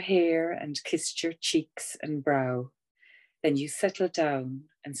rubbed your hair and kissed your cheeks and brow. Then you settled down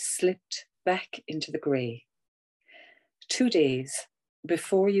and slipped back into the grey. 2 days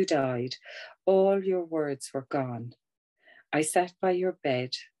before you died, all your words were gone. I sat by your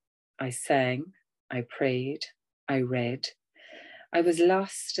bed. I sang, I prayed, I read. I was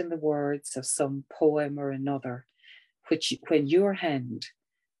lost in the words of some poem or another, when your hand,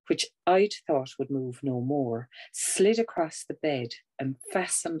 which I'd thought would move no more, slid across the bed and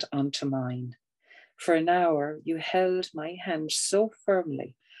fastened onto mine. For an hour, you held my hand so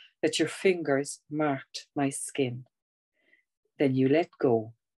firmly that your fingers marked my skin. Then you let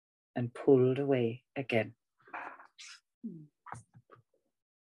go and pulled away again.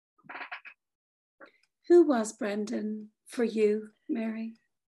 Who was Brendan for you, Mary?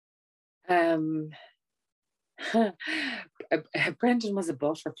 Brendan was a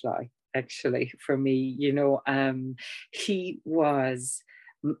butterfly, actually, for me. You know, he was,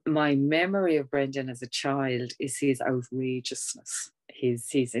 my memory of Brendan as a child is his outrageousness,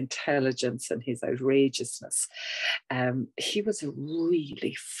 his intelligence and his outrageousness. He was a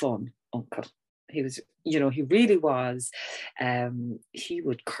really fun uncle. He was, you know, he really was. He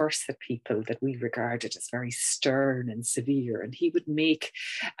would curse at people that we regarded as very stern and severe. And he would make,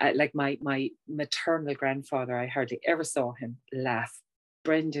 like my maternal grandfather, I hardly ever saw him laugh.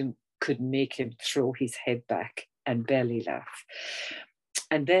 Brendan could make him throw his head back and belly laugh.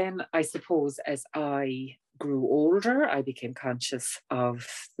 And then I suppose as I grew older, I became conscious of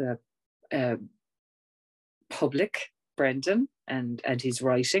the public Brendan and his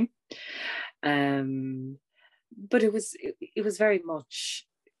writing. But it was very much,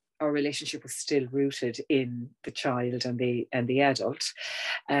 our relationship was still rooted in the child and the adult.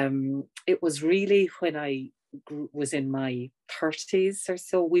 It was really when I was in my 30s or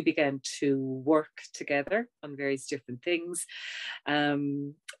so, we began to work together on various different things.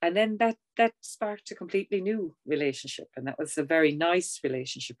 And then that sparked a completely new relationship. And that was a very nice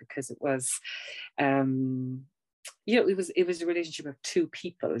relationship because it was, it was a relationship of two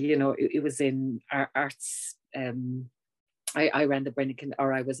people. It was in arts. I ran the Brendan,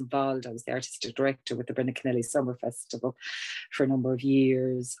 or I was involved, I was the artistic director with the Brendan Kennelly Summer Festival for a number of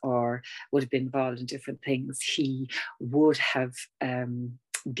years, or would have been involved in different things. He would have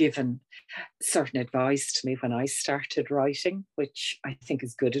given certain advice to me when I started writing, which I think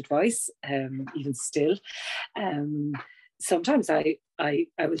is good advice, even still. Sometimes I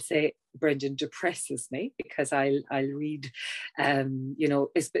would say Brendan depresses me because I'll read,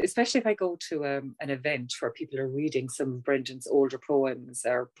 especially if I go to an event where people are reading some of Brendan's older poems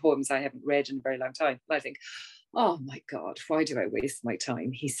or poems I haven't read in a very long time. I think, oh my God, why do I waste my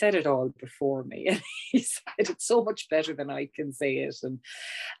time? He said it all before me, and he said it so much better than I can say it.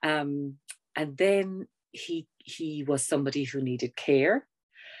 And then he was somebody who needed care.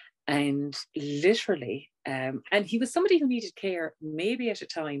 And literally, and he was somebody who needed care maybe at a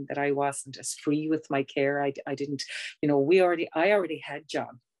time that I wasn't as free with my care. I didn't, I already had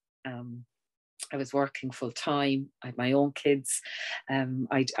John. I was working full time. I had my own kids.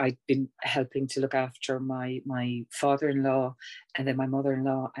 I'd been helping to look after my father-in-law, and then my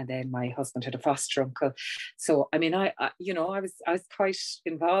mother-in-law, and then my husband had a foster uncle. So I mean, I was quite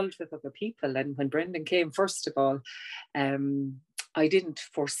involved with other people. And when Brendan came, first of all, I didn't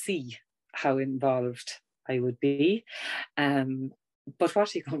foresee how involved I would be. But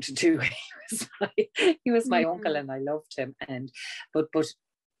what are you going to do? He was my uncle, and I loved him. But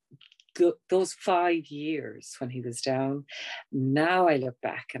those 5 years when he was down, now I look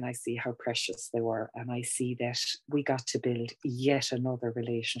back and I see how precious they were. And I see that we got to build yet another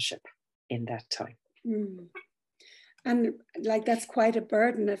relationship in that time. And that's quite a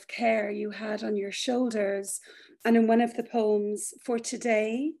burden of care you had on your shoulders. And in one of the poems, For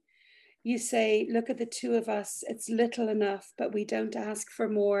Today, you say, look at the two of us, it's little enough, but we don't ask for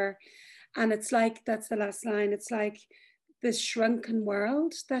more. And it's like, that's the last line, it's like this shrunken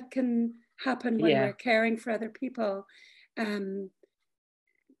world that can happen when we're caring for other people. The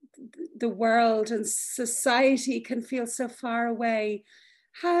world and society can feel so far away.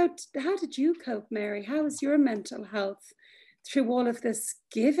 How did you cope, Mary? How was your mental health through all of this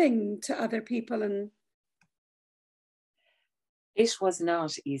giving to other people? And it was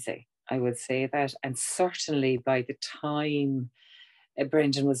not easy, I would say that. And certainly by the time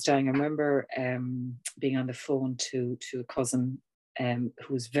Brendan was dying, I remember being on the phone to a cousin who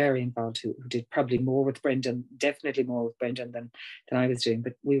was very involved, who did probably more with Brendan, definitely more with Brendan than I was doing,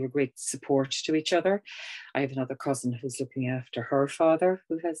 but we were great support to each other. I have another cousin who's looking after her father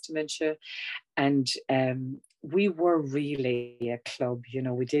who has dementia, and we were really a club.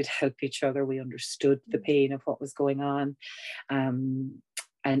 We did help each other. We understood the pain of what was going on, and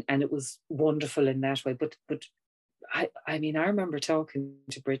it was wonderful in that way. But I mean, I remember talking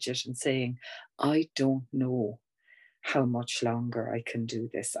to Bridget and saying, I don't know how much longer I can do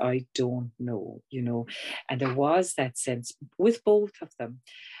this. I don't know, And there was that sense with both of them.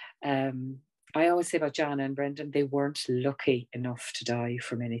 I always say about John and Brendan, they weren't lucky enough to die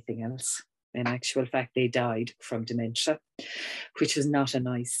from anything else. In actual fact, they died from dementia, which is not a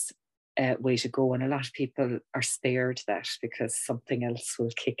nice way to go. And a lot of people are spared that because something else will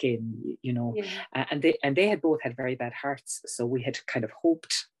kick in, and they had both had very bad hearts. So we had kind of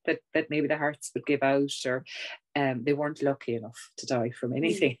hoped that maybe the hearts would give out, or they weren't lucky enough to die from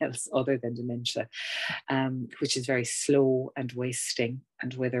anything else other than dementia, which is very slow and wasting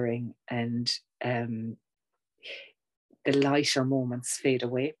and withering, and the lighter moments fade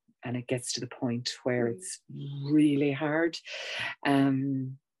away, and it gets to the point where it's really hard.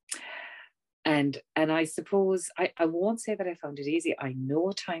 And I suppose I won't say that I found it easy. I know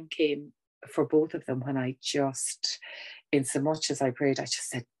a time came for both of them when I just, in so much as I prayed, I just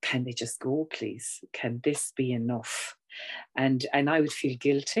said, can they just go, please? Can this be enough? And I would feel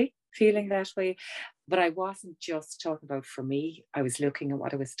guilty feeling that way. But I wasn't just talking about for me. I was looking at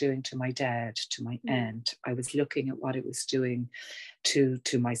what I was doing to my dad, to my aunt. I was looking at what it was doing to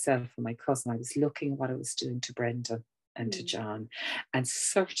myself and my cousin. I was looking at what it was doing to Brendan and to John. And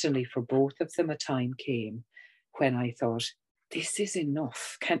certainly for both of them, a time came when I thought, this is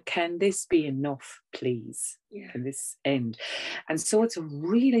enough. Can this be enough, please? Can this end? And so it's a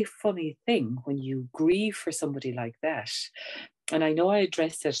really funny thing when you grieve for somebody like that. And I know I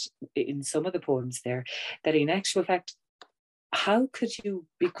addressed it in some of the poems there, that in actual fact, how could you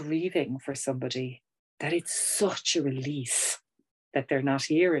be grieving for somebody that it's such a release that they're not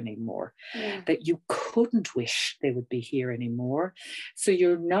here anymore, that you couldn't wish they would be here anymore? So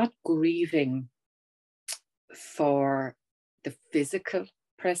you're not grieving for the physical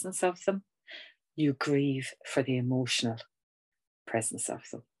presence of them, you grieve for the emotional presence of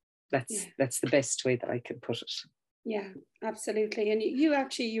them. That's the best way that I can put it. Yeah, absolutely. And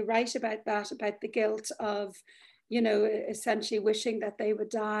you write about that, about the guilt of, essentially wishing that they would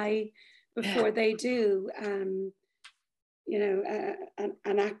die before they do. An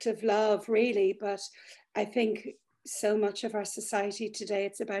act of love, really. But I think so much of our society today,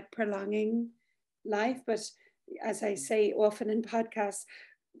 it's about prolonging life. But as I say often in podcasts,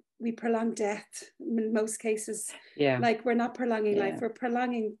 we prolong death in most cases. Like, we're not prolonging life, we're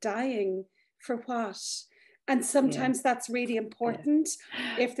prolonging dying. For what? And sometimes that's really important.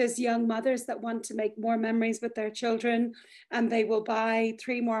 If there's young mothers that want to make more memories with their children, and they will buy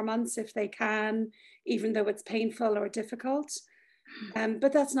 3 more months if they can, even though it's painful or difficult.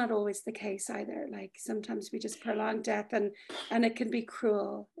 But that's not always the case either. Like, sometimes we just prolong death, and it can be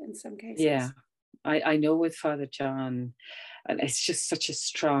cruel in some cases. Yeah, I know with Father John, and it's just such a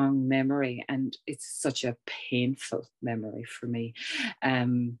strong memory, and it's such a painful memory for me.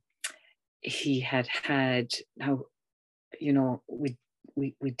 He had now, we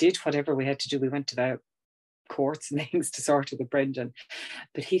did whatever we had to do. We went to the courts and things to sort it with Brendan,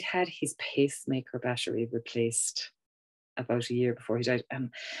 but he'd had his pacemaker battery replaced about a year before he died,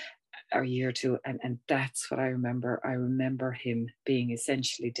 or a year or two, and that's what I remember. I remember him being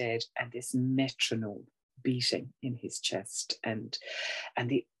essentially dead, and this metronome beating in his chest, and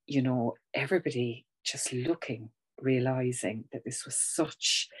the everybody just looking, realizing that this was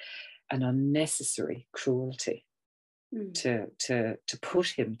such an unnecessary cruelty to put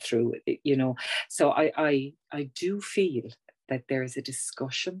him through, So I do feel that there is a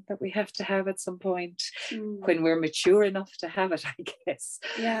discussion that we have to have at some point when we're mature enough to have it, I guess,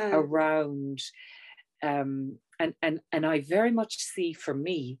 around and I very much see, for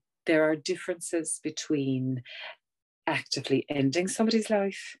me, there are differences between actively ending somebody's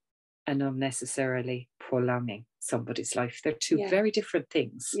life and unnecessarily prolonging somebody's life. They're two very different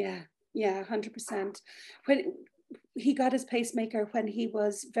things. Yeah, 100%. When he got his pacemaker when he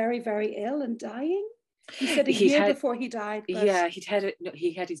was very, very ill and dying, he said a year before he died. But... Yeah,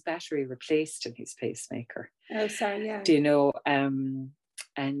 he had his battery replaced in his pacemaker. Oh, sorry, yeah. Do you know? And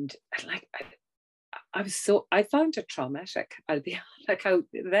like, I found it traumatic. I'll be like,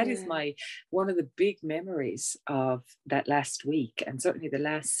 that is one of the big memories of that last week, and certainly the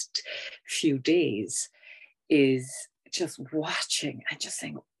last few days, is just watching and just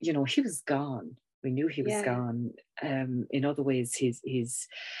saying, he was gone. We knew he was gone. In other ways, he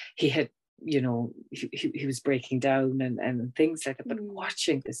had, he was breaking down and things like that. But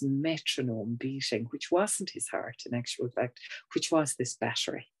watching this metronome beating, which wasn't his heart in actual fact, which was this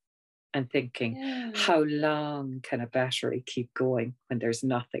battery, and thinking, how long can a battery keep going when there's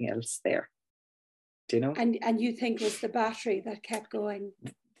nothing else there? Do you know? And you think it was the battery that kept going?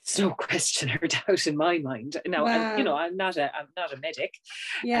 It's no question or doubt in my mind. Now, I'm not a medic,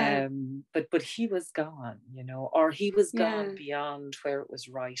 but he was gone, or he was gone beyond where it was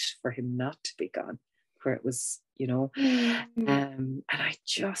right for him not to be gone, where it was, and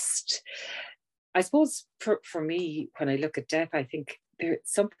I suppose for me, when I look at death, I think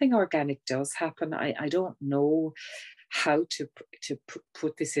something organic does happen. I don't know how to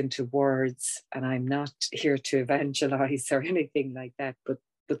put this into words, and I'm not here to evangelize or anything like that, but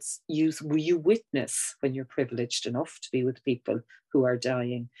you witness, when you're privileged enough to be with people who are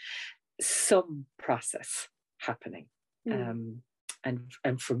dying, some process happening. And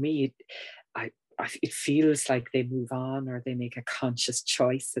for me, it feels like they move on, or they make a conscious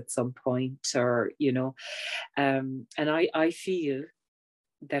choice at some point, or, and I feel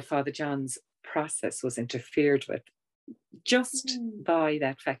that Father John's process was interfered with just by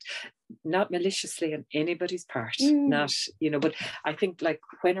that fact, not maliciously on anybody's part, not, but I think, like,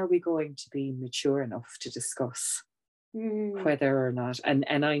 when are we going to be mature enough to discuss whether or not,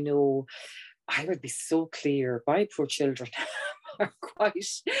 and I know I would be so clear, my poor children are quite,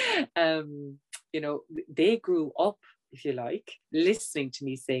 they grew up, if you like, listening to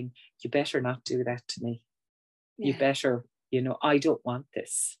me saying, you better not do that to me. You better, I don't want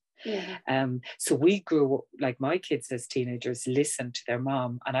this. So we grew up, like, my kids as teenagers listened to their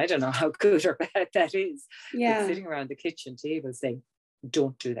mom, and I don't know how good or bad that is, but sitting around the kitchen table saying,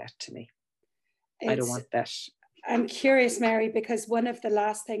 don't do that to me. I don't want that. I'm curious, Mary, because one of the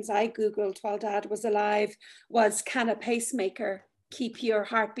last things I Googled while Dad was alive was, can a pacemaker keep your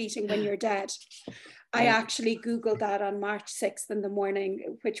heart beating when you're dead? I actually Googled that on March 6th in the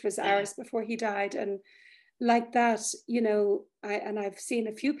morning, which was hours before he died. And like that, you know, I've seen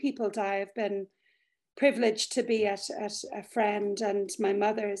a few people die. I've been privileged to be at a friend and my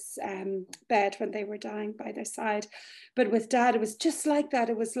mother's bed when they were dying by their side. But with Dad, it was just like that.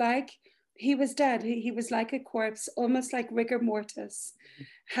 It was like he was dead. He was like a corpse, almost like rigor mortis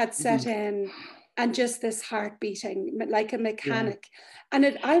had set in, and just this heart beating like a mechanic.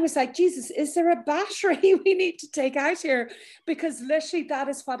 And I was like, Jesus, is there a battery we need to take out here? Because literally that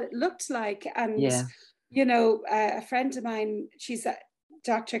is what it looked like. And you know, a friend of mine, she's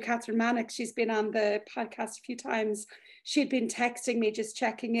Dr. Catherine Mannix, she's been on the podcast a few times. She'd been texting me, just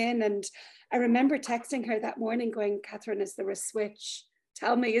checking in. And I remember texting her that morning going, Catherine, is there a switch?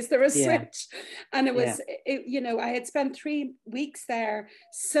 Tell me, is there a switch? And it was, you know, I had spent 3 weeks there,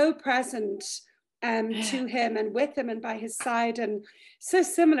 so present to him and with him and by his side. And so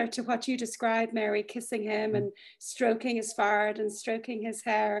similar to what you described, Mary, kissing him and stroking his forehead and stroking his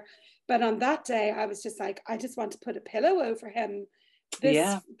hair. But on that day, I was just like, I just want to put a pillow over him.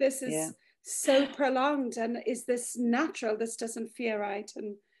 This is so prolonged, and is this natural? This doesn't feel right.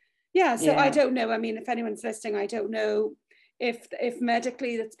 And so I don't know. I mean, if anyone's listening, I don't know if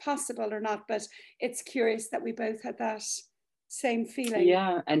medically that's possible or not, but it's curious that we both had that same feeling.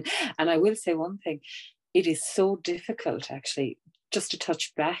 Yeah, and I will say one thing, it is so difficult actually, just to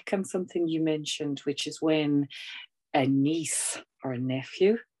touch back on something you mentioned, which is when a niece or a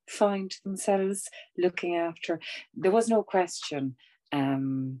nephew find themselves looking after. There was no question.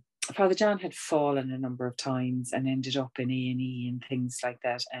 Father John had fallen a number of times and ended up in A&E and things like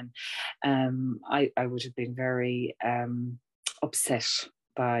that. And I would have been very upset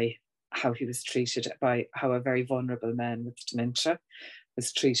by how he was treated, by how a very vulnerable man with dementia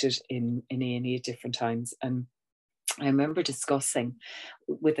was treated in A&E at different times. And I remember discussing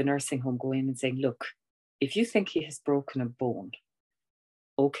with the nursing home, going and saying, look, if you think he has broken a bone,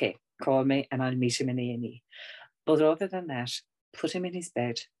 okay, call me and I'll meet him in A&E. But other than that, put him in his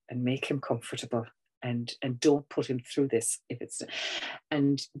bed and make him comfortable, and don't put him through this if it's.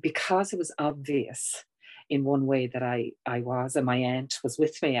 And because it was obvious in one way that I was, and my aunt was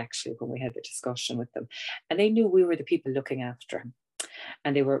with me actually when we had the discussion with them, and they knew we were the people looking after him,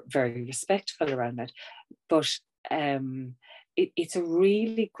 and they were very respectful around that. But it's a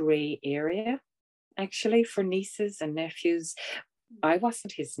really grey area actually for nieces and nephews. I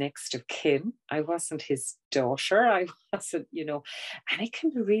wasn't his next of kin. I wasn't his daughter. I wasn't, you know, and it can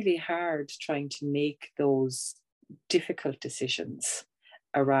be really hard trying to make those difficult decisions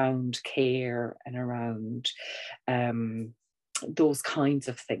around care and around those kinds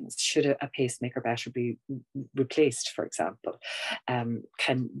of things. Should a pacemaker battery be replaced, for example?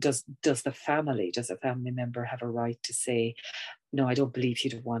 Does a family member have a right to say, no, I don't believe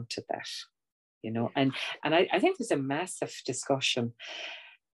you'd have wanted that? You know, and I think there's a massive discussion.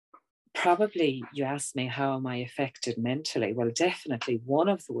 Probably you asked me, how am I affected mentally? Well, definitely one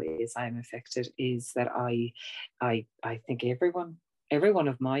of the ways I'm affected is that I think everyone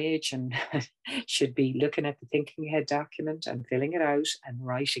of my age and should be looking at the Thinking Ahead document and filling it out and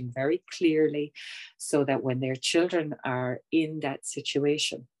writing very clearly, so that when their children are in that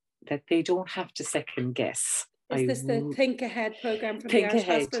situation, that they don't have to second guess. Is this the Think Ahead program from the Irish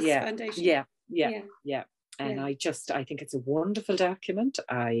Hospice Foundation? Yeah. And I think it's a wonderful document.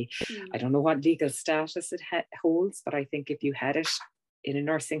 I don't know what legal status it holds, but I think if you had it in a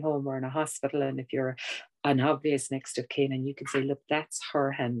nursing home or in a hospital, and if you're an obvious next of kin, and you can say, look, that's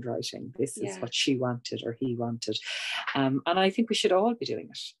her handwriting. This is what she wanted or he wanted. And I think we should all be doing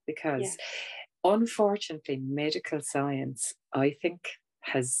it, because unfortunately, medical science, I think,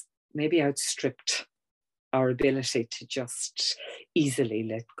 has maybe outstripped our ability to just easily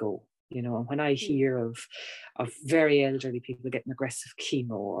let go. You know, and when I hear of very elderly people getting aggressive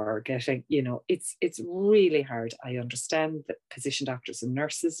chemo or getting, you know, it's really hard. I understand that position doctors and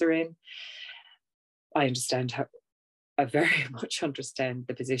nurses are in. I very much understand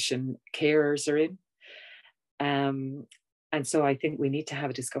the position carers are in. And so I think we need to have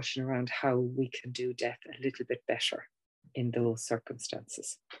a discussion around how we can do death a little bit better in those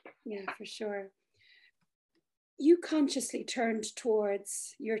circumstances. Yeah, for sure. You consciously turned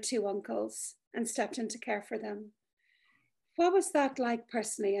towards your two uncles and stepped into care for them. What was that like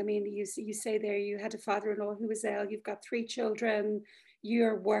personally? I mean, you say there you had a father-in-law who was ill, you've got 3 children,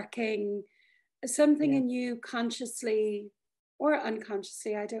 you're working. Something in you consciously or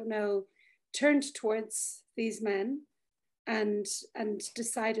unconsciously, I don't know, turned towards these men and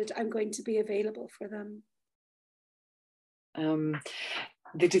decided, I'm going to be available for them.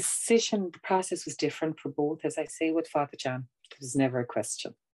 The process was different for both. As I say, with Father John, there was never a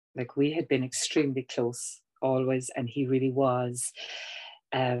question. Like, we had been extremely close always, and he really was.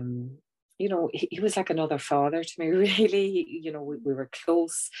 You know, he was like another father to me, really. You know, we were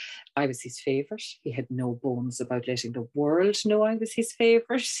close. I was his favorite. He had no bones about letting the world know I was his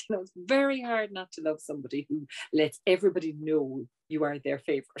favorite. You know, it's very hard not to love somebody who lets everybody know you are their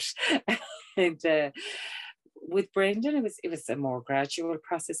favorite. And with Brendan, it was a more gradual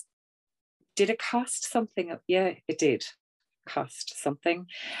process. Did it cost something? Yeah, it did cost something.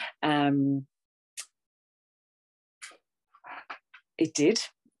 It did.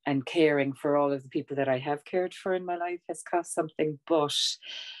 And caring for all of the people that I have cared for in my life has cost something. But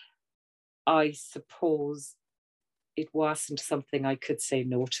I suppose it wasn't something I could say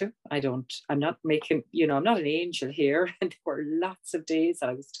no to. I'm not making, you know, I'm not an angel here. And there were lots of days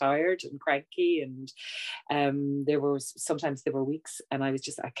that I was tired and cranky. And sometimes there were weeks and I was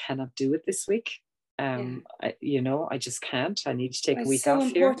just, I cannot do it this week. I just can't. I need to take a week off here.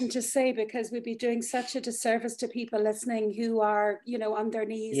 It's so important to say, because we'd be doing such a disservice to people listening who are, you know, on their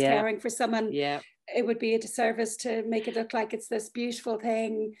knees caring for someone. Yeah. It would be a disservice to make it look like it's this beautiful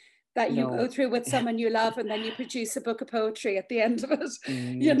thing that you go through with someone you love, and then you produce a book of poetry at the end of it,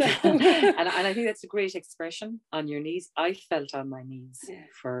 you know. and I think that's a great expression, on your knees. I felt on my knees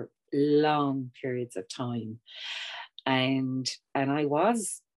for long periods of time. And I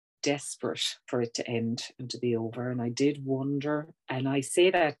was desperate for it to end and to be over. And I did wonder, and I say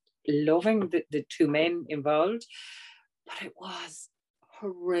that loving the two men involved, but it was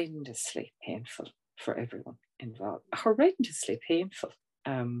horrendously painful for everyone involved. Horrendously painful.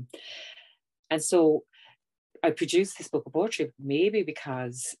 And so I produced this book of poetry, maybe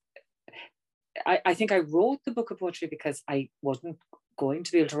because I think I wrote the book of poetry because I wasn't going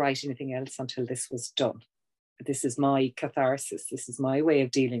to be able to write anything else until this was done. This is my catharsis. This is my way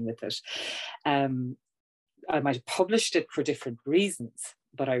of dealing with it. I might have published it for different reasons,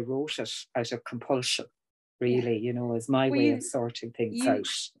 but I wrote it out of compulsion, really, you know, as my way of sorting things out.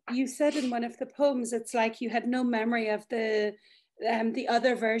 You said in one of the poems, it's like you had no memory of the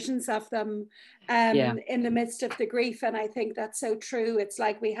other versions of them in the midst of the grief. And I think that's so true. It's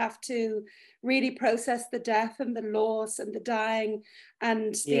like we have to really process the death and the loss and the dying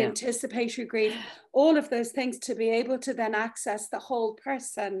and the anticipatory grief, all of those things, to be able to then access the whole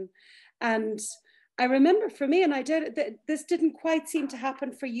person. And I remember for me, and this didn't quite seem to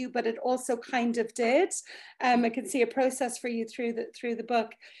happen for you, but it also kind of did. I can see a process for you through the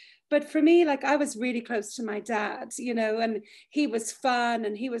book. But for me, like, I was really close to my dad, you know, and he was fun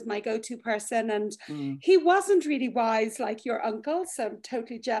and he was my go-to person. And he wasn't really wise like your uncle, so I'm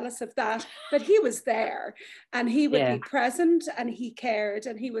totally jealous of that. But he was there, and he would be present, and he cared,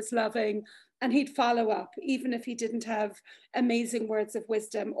 and he was loving, and he'd follow up, even if he didn't have amazing words of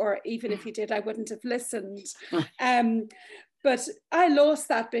wisdom, or even if he did, I wouldn't have listened. But I lost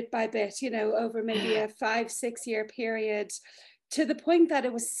that bit by bit, you know, over maybe a 5-6 year period, to the point that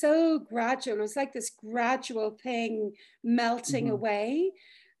it was so gradual. It was like this gradual thing melting away,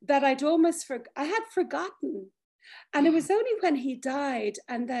 that I had forgotten. And it was only when he died,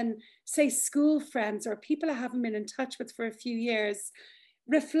 and then, say, school friends or people I haven't been in touch with for a few years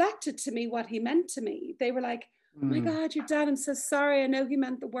reflected to me what he meant to me. They were like, oh my God, your dad, I'm so sorry. I know he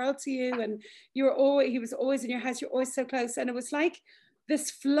meant the world to you. And he was always in your house. You're always so close. And it was like this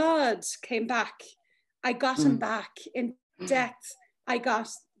flood came back. I got him back in death. I got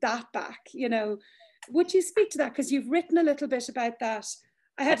that back, you know. Would you speak to that? Because you've written a little bit about that.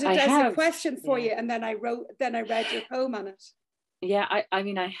 I had a question for you, and then I read your poem on it. Yeah, I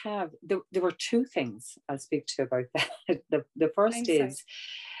mean, I have. There were two things I'll speak to about that. The first is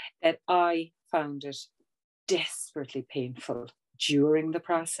that I found it desperately painful during the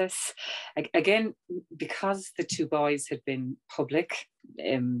process. Again, because the two boys had been public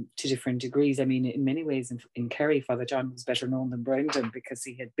to different degrees. I mean, in many ways, in Kerry, Father John was better known than Brendan, because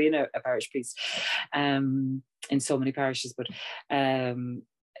he had been a parish priest in so many parishes. But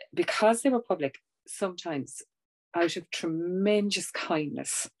because they were public, sometimes out of tremendous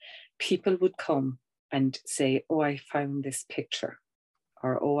kindness, people would come and say, oh, I found this picture,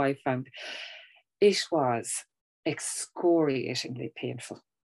 or oh, I found... It was excoriatingly painful.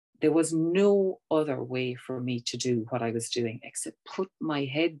 There was no other way for me to do what I was doing except put my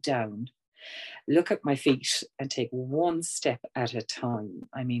head down, look at my feet, and take one step at a time.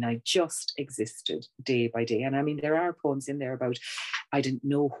 I mean, I just existed day by day. And I mean, there are poems in there about I didn't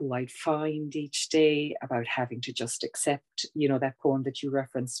know who I'd find each day, about having to just accept, you know, that poem that you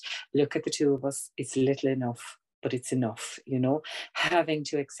referenced, look at the two of us, it's little enough, but it's enough, you know, having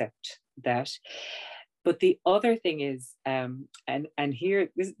to accept that. But the other thing is, and here,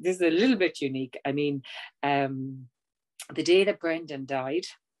 this is a little bit unique. I mean, the day that Brendan died,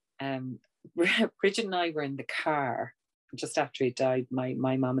 Bridget and I were in the car just after he died. My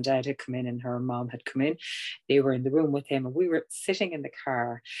mom and dad had come in and her mom had come in. They were in the room with him and we were sitting in the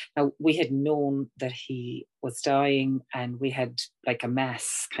car. Now, we had known that he was dying and we had like a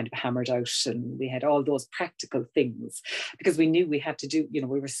mass kind of hammered out and we had all those practical things because we knew we had to do,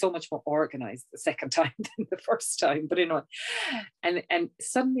 we were so much more organized the second time than the first time. But and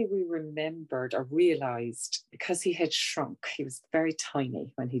suddenly we remembered or realized, because he had shrunk, he was very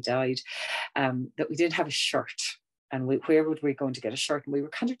tiny when he died, that we didn't have a shirt. And where would we going to get a shirt? And we were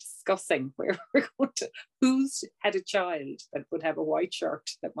kind of discussing where we're going to, who's had a child that would have a white shirt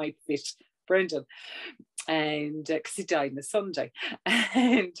that might fit Brendan. And because he died on a Sunday.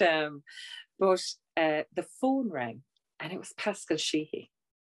 And but the phone rang and it was Pascal Sheehy.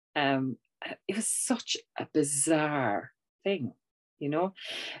 It was such a bizarre thing,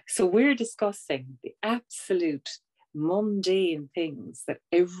 So we're discussing the absolute mundane things that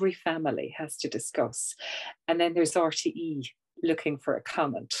every family has to discuss. And then there's RTE looking for a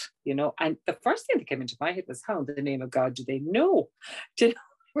comment, and the first thing that came into my head was, how in the name of God do they know?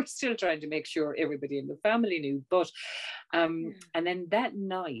 We're still trying to make sure everybody in the family knew. But and then that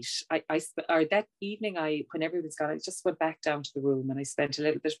night, or that evening, when everybody's gone, I just went back down to the room and I spent a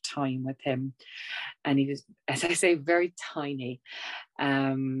little bit of time with him. And he was, as I say, very tiny.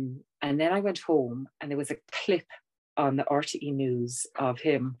 And then I went home and there was a clip on the RTE News of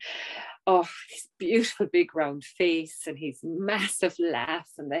him. Oh, his beautiful big round face and his massive laugh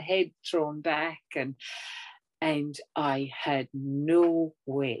and the head thrown back. And I had no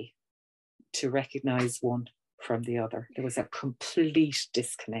way to recognize one from the other. There was a complete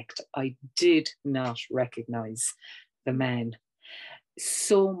disconnect. I did not recognize the man.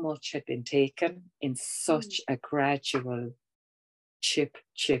 So much had been taken in such a gradual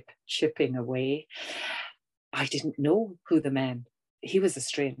chipping away. I didn't know who the man, he was a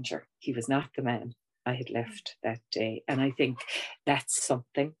stranger. He was not the man I had left that day. And I think that's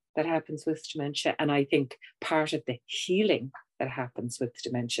something that happens with dementia. And I think part of the healing that happens with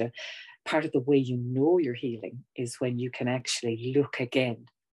dementia, part of the way you know you're healing is when you can actually look again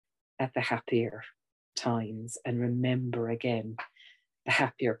at the happier times and remember again the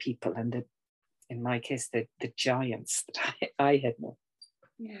happier people and in my case, the giants that I had known.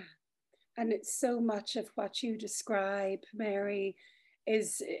 Yeah. And it's so much of what you describe, Mary, it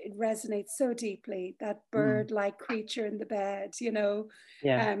resonates so deeply, that bird-like creature in the bed,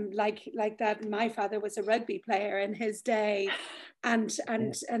 like that. My father was a rugby player in his day, and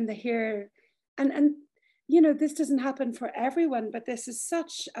this doesn't happen for everyone, but this is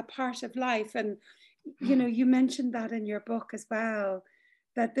such a part of life. And you mentioned that in your book as well,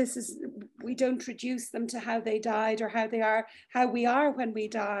 that we don't reduce them to how they died or how we are when we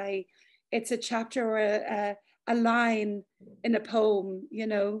die. It's a chapter or a line in a poem,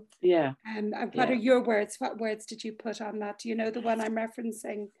 Yeah. What are your words? What words did you put on that? Do you know the one I'm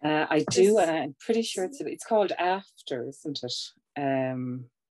referencing? I do, and I'm pretty sure it's called After, isn't it?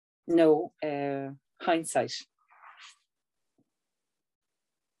 No, Hindsight.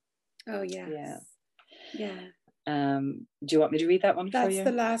 Oh, yes. Yeah. Yeah. Do you want me to read that one for you? That's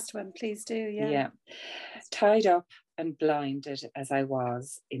the last one, please do. Yeah. Tied up and blinded as I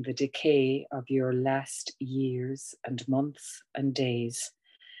was in the decay of your last years and months and days,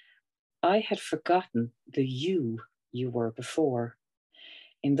 I had forgotten the you were before.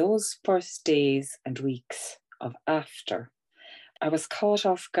 In those first days and weeks of after, I was caught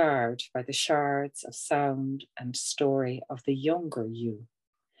off guard by the shards of sound and story of the younger you.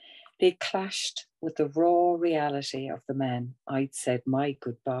 They clashed with the raw reality of the men I'd said my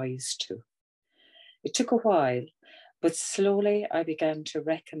goodbyes to. It took a while, but slowly I began to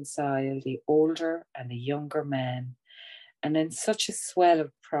reconcile the older and the younger man. And then such a swell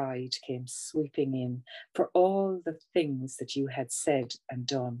of pride came sweeping in for all the things that you had said and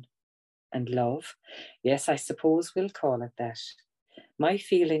done. And love, yes, I suppose we'll call it that. My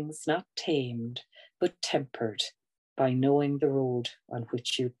feelings not tamed, but tempered by knowing the road on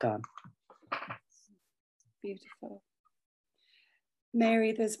which you'd gone. Beautiful.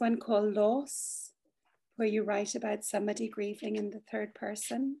 Mary, there's one called Loss, where you write about somebody grieving in the third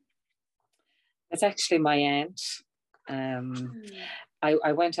person. It's actually my aunt.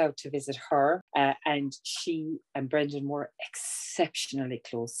 I went out to visit her, and she and Brendan were exceptionally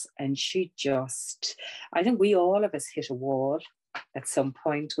close. And I think we all of us hit a wall at some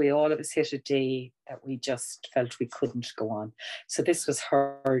point. We all of us hit a day that we just felt we couldn't go on. So this was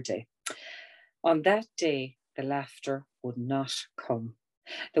her day. On that day, the laughter would not come.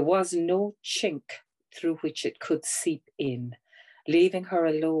 There was no chink through which it could seep in, leaving her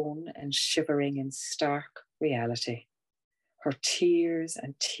alone and shivering in stark reality. Her tears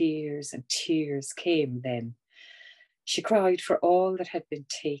and tears and tears came then. She cried for all that had been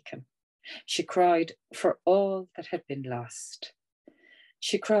taken. She cried for all that had been lost.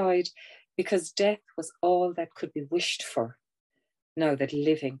 She cried because death was all that could be wished for, now that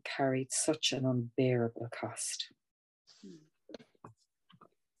living carried such an unbearable cost.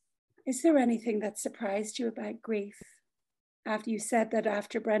 Is there anything that surprised you about grief? After you said that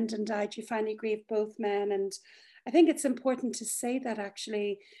after Brendan died, you finally grieved both men. And I think it's important to say that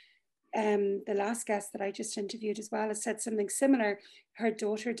actually, the last guest that I just interviewed as well has said something similar. Her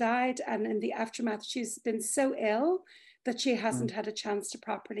daughter died, and in the aftermath, she's been so ill that she hasn't had a chance to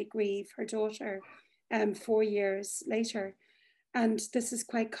properly grieve her daughter 4 years later. And this is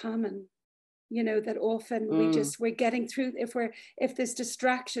quite common, you know, that often we're getting through, if there's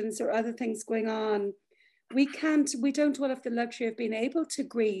distractions or other things going on, we don't all have the luxury of being able to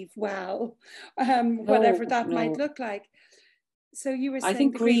grieve well, whatever that might look like. So you were saying, I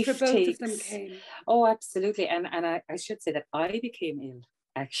think the grief for both of them came. Oh, absolutely. And I should say that I became ill,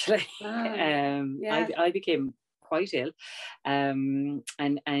 actually. I became quite ill, and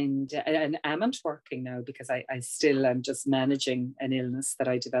am working now because I still am just managing an illness that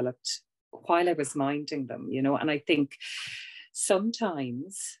I developed while I was minding them, you know. And I think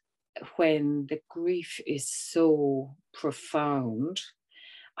sometimes when the grief is so profound,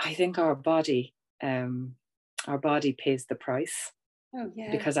 I think our body pays the price. Oh,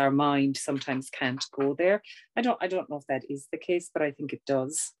 yeah. Because our mind sometimes can't go there. I don't know if that is the case, but I think it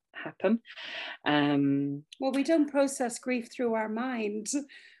does happen. Well, we don't process grief through our mind.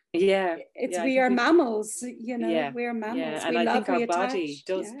 Yeah, we are mammals, you know. Yeah, we're mammals. Yeah. And I think our body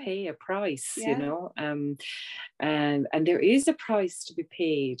does pay a price, you know. And there is a price to be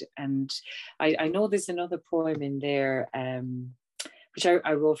paid. And I know there's another poem in there, which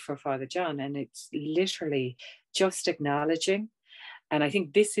I wrote for Father John, and it's literally just acknowledging. And I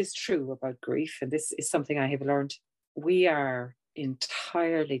think this is true about grief, and this is something I have learned. We are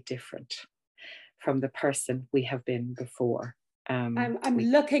entirely different from the person we have been before. I'm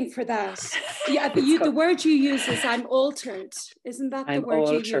looking for that. Yeah, the word you use is "I'm altered." Isn't that the word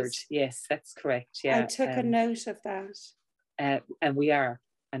you use? I'm altered. Yes, that's correct. Yeah, I took a note of that. And we are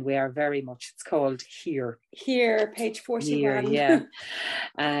very much. It's called Here. Here, page 41. Here,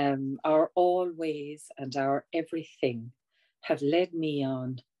 yeah. Our always and our everything have led me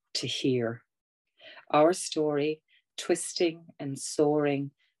on to here. Our story, twisting and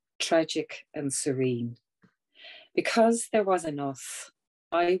soaring, tragic and serene. Because there was an us,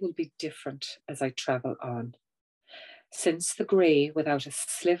 I will be different as I travel on. Since the grey, without a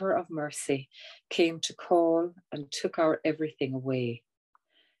sliver of mercy, came to call and took our everything away,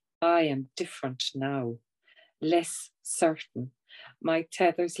 I am different now, less certain, my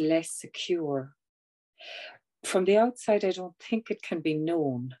tethers less secure. From the outside, I don't think it can be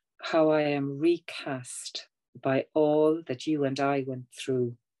known how I am recast by all that you and I went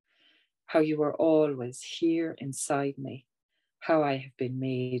through, how you were always here inside me, how I have been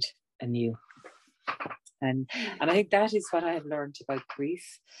made anew. And I think that is what I have learned about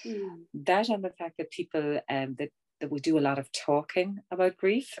grief. That and the fact that people, that we do a lot of talking about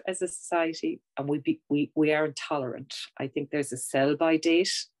grief as a society, and we are intolerant. I think there's a sell-by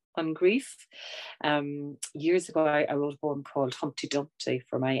date on grief. Years ago, I wrote a poem called Humpty Dumpty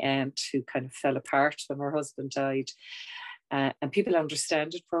for my aunt, who kind of fell apart when her husband died. And people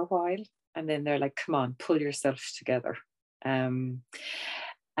understand it for a while, and then they're like, come on, pull yourself together. And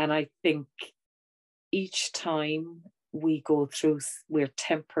I think each time we go through, we're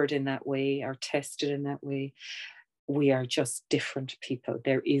tempered in that way, are tested in that way. We are just different people.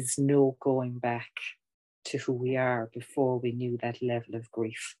 There is no going back to who we are before we knew that level of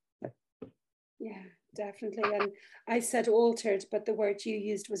grief. Yeah, definitely. And I said altered, but the word you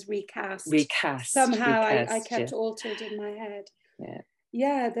used was recast. Recast. Somehow recast, I kept altered in my head. Yeah.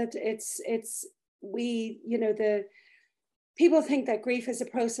 Yeah, that it's we, you know, the people think that grief is a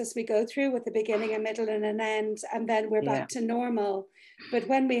process we go through with a beginning, a middle, and an end, and then we're back to normal. But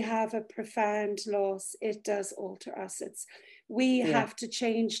when we have a profound loss, it does alter us. We have to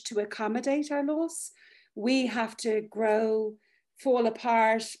change to accommodate our loss. We have to grow, fall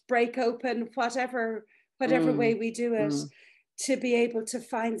apart, break open, whatever way we do it, to be able to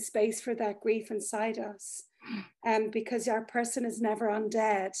find space for that grief inside us. Because our person is never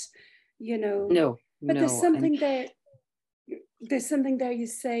undead, you know. No. But there's something there. There's something there you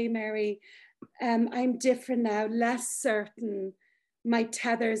say, Mary. I'm different now, less certain. My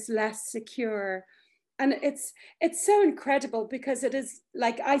tether's less secure. And it's so incredible, because it is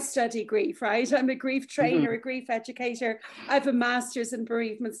like, I study grief, right? I'm a grief trainer, a grief educator. I have a master's in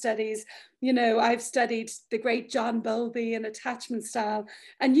bereavement studies. You know, I've studied the great John Bowlby and attachment style.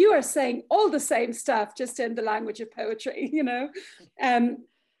 And you are saying all the same stuff, just in the language of poetry, you know.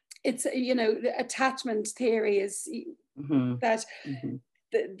 It's, you know, the attachment theory is that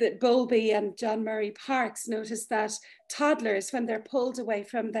the Bowlby and John Murray Parks noticed that toddlers, when they're pulled away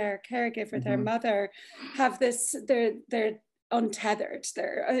from their caregiver, their mother, have this, they're untethered.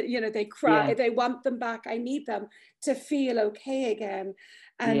 They're, you know, they cry, they want them back. I need them to feel okay again.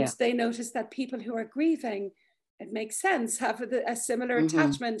 And they notice that people who are grieving, it makes sense, have a similar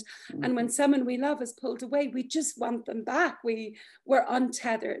attachment. And when someone we love is pulled away, we just want them back. We're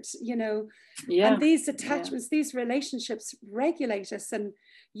untethered, you know. And these attachments, these relationships regulate us. And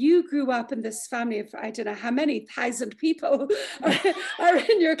you grew up in this family of, I don't know how many thousand people are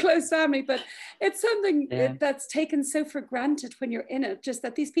in your close family, but it's something that's taken so for granted when you're in it, just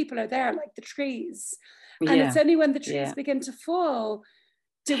that these people are there like the trees. And it's only when the trees begin to fall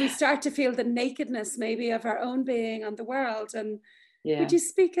do we start to feel the nakedness maybe of our own being on the world. And would you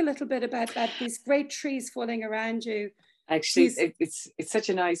speak a little bit about that, these great trees falling around you? Actually, it's such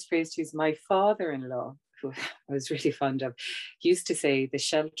a nice phrase to use. My father-in-law, who I was really fond of, used to say the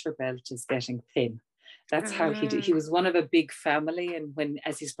shelter belt is getting thin. That's how he was one of a big family. And when,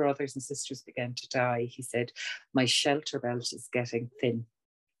 as his brothers and sisters began to die, he said, my shelter belt is getting thin.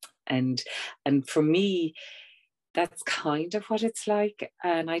 And for me, that's kind of what it's like.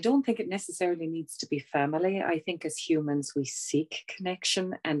 And I don't think it necessarily needs to be family. I think as humans, we seek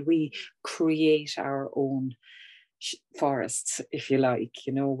connection and we create our own forests, if you like.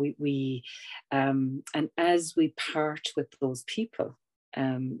 You know, we and as we part with those people,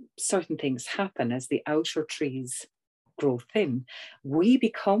 certain things happen. As the outer trees grow thin, we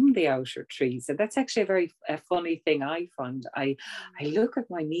become the outer trees. And that's actually a very funny thing I find. I look at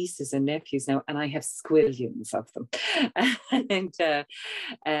my nieces and nephews now, and I have squillions of them. And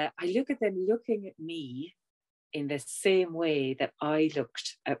I look at them looking at me in the same way that I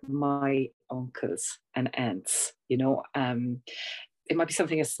looked at my uncles and aunts, you know. It might be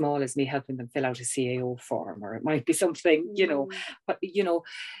something as small as me helping them fill out a CAO form, or it might be something, you know, but, you know,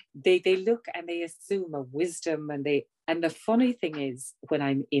 they look and they assume a wisdom, and the funny thing is, when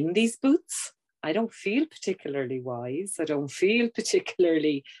I'm in these booths, I don't feel particularly wise. I don't feel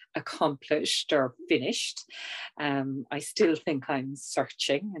particularly accomplished or finished. I still think I'm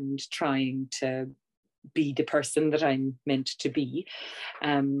searching and trying to be the person that I'm meant to be.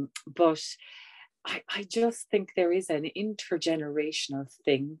 But I just think there is an intergenerational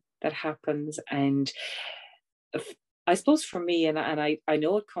thing that happens. And I suppose for me, and I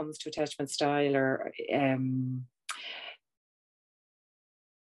know it comes to attachment style, or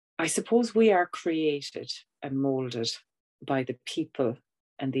I suppose we are created and molded by the people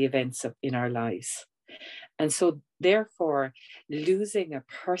and the events in our lives. And so therefore, losing a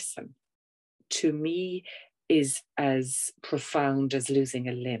person, to me, is as profound as losing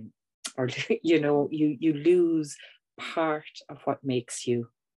a limb. Or, you know, you lose part of what makes you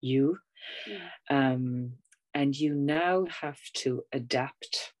you. And you now have to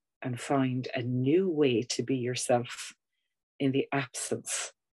adapt and find a new way to be yourself in the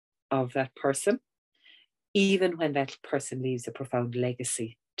absence of that person, even when that person leaves a profound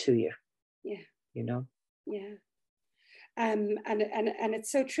legacy to you. You know? And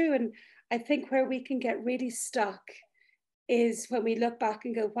it's so true. And I think where we can get really stuck is when we look back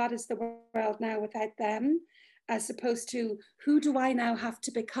and go, what is the world now without them? As opposed to, who do I now have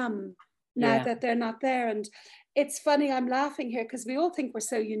to become now that they're not there? And it's funny, I'm laughing here because we all think we're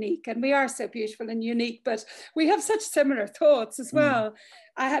so unique, and we are so beautiful and unique, but we have such similar thoughts as well.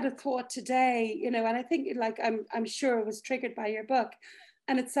 I had a thought today, you know, and I think, like, I'm sure it was triggered by your book.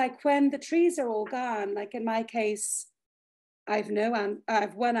 And it's like, when the trees are all gone, like in my case, I've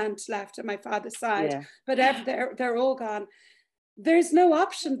one aunt left on my father's side, but they're all gone. There's no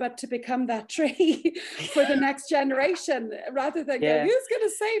option but to become that tree for the next generation, rather than go, who's going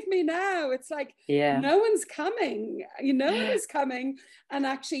to save me now? It's like, no one's coming. No one is coming. And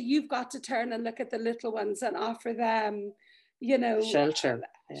actually, you've got to turn and look at the little ones and offer them, you know, shelter.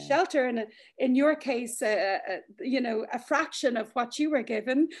 And in your case, you know, a fraction of what you were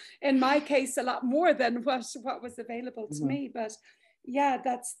given. In my case, a lot more than what was available to me. But yeah,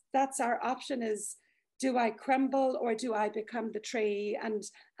 that's our option, is, do I crumble or do I become the tree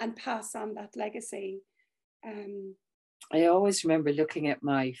and pass on that legacy? I always remember looking at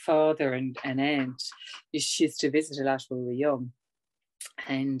my father and aunt. She used to visit a lot when we were young,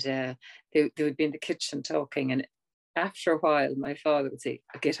 and they would be in the kitchen talking, and after a while, my father would say,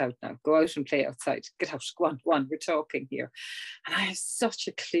 get out now, go out and play outside, get out, go on, we're talking here. And I have such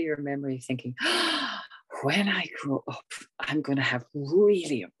a clear memory of thinking, when I grow up, I'm going to have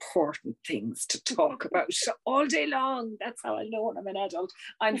really important things to talk about all day long. That's how I know when I'm an adult.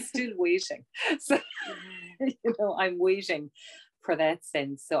 I'm still waiting. So, I'm waiting for that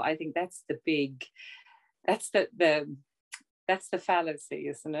sense. So I think that's the big, that's the fallacy,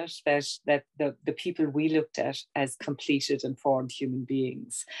 isn't it? That the people we looked at as completed and formed human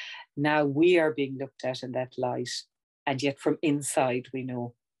beings, now we are being looked at in that light. And yet from inside we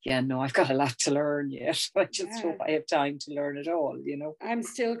know, I've got a lot to learn yet. I just hope I have time to learn it all, I'm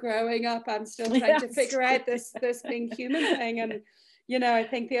still growing up. I'm still trying to figure out this being human thing. And, I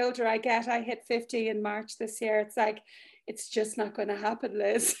think the older I get, I hit 50 in March this year. It's like, it's just not going to happen,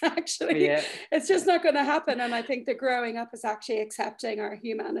 Liz, actually. Yeah. It's just not going to happen. And I think the growing up is actually accepting our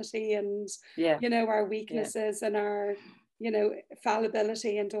humanity and, our weaknesses and our,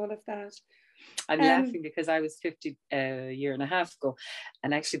 fallibility and all of that. I'm laughing because I was 50 a year and a half ago.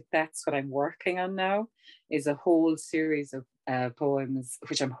 And actually that's what I'm working on now, is a whole series of poems,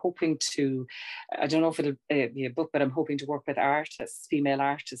 which I'm hoping to, I don't know if it'll be a book, but I'm hoping to work with artists, female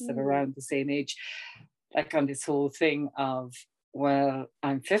artists of around the same age, like on this whole thing of, well,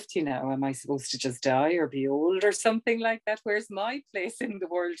 I'm 50 now. Am I supposed to just die or be old or something like that? Where's my place in the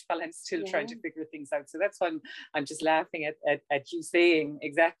world while I'm still trying to figure things out? So that's why I'm just laughing at you saying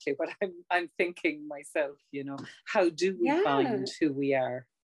exactly what I'm thinking myself, how do we find who we are?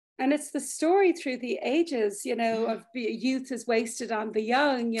 And it's the story through the ages, of youth is wasted on the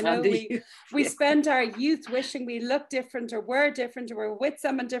young, we spend our youth wishing we looked different or were with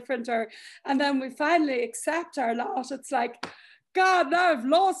someone different, and then we finally accept our lot. It's like, God, now I've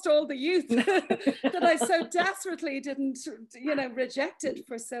lost all the youth that I so desperately didn't, reject it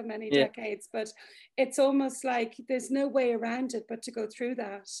for so many decades. But it's almost like there's no way around it but to go through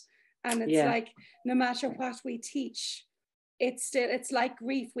that. And it's like, no matter what we teach, it's like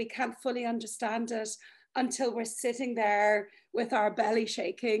grief. We can't fully understand it until we're sitting there with our belly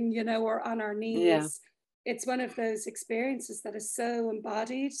shaking, or on our knees. Yeah. It's one of those experiences that is so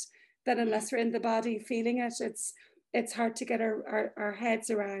embodied that unless we're in the body feeling it, it's hard to get our heads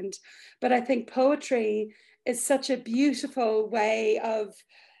around. But I think poetry is such a beautiful way of,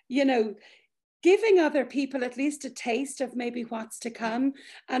 giving other people at least a taste of maybe what's to come.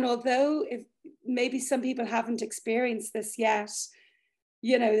 And although if maybe some people haven't experienced this yet,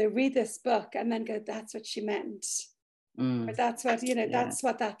 they read this book and then go, that's what she meant. Or that's what, that's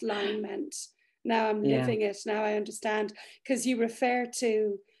what that line meant. Now I'm living it. Now I understand. Because you refer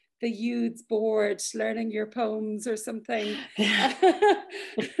to the youths board learning your poems or something. And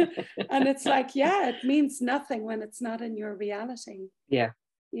it's like, it means nothing when it's not in your reality. Yeah.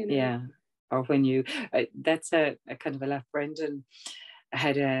 Or when you, that's a kind of a laugh. Brendan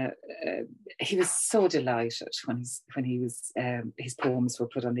had he was so delighted when he was his poems were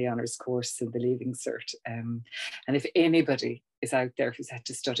put on the honours course in the Leaving Cert. And if anybody is out there who's had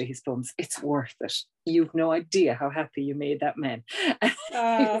to study his poems, it's worth it. You've no idea how happy you made that man.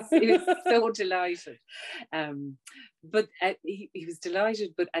 He was so delighted. But he was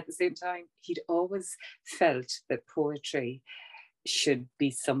delighted, but at the same time, he'd always felt that poetry should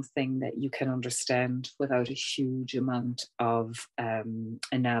be something that you can understand without a huge amount of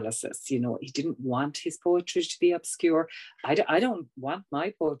analysis. He didn't want his poetry to be obscure. I don't want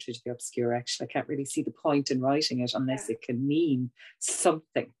my poetry to be obscure, actually. I can't really see the point in writing it unless it can mean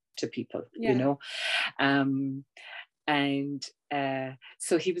something to people, And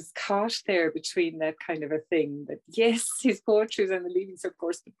so he was caught there between that kind of a thing that, yes, his poetry is in the Leaving Cert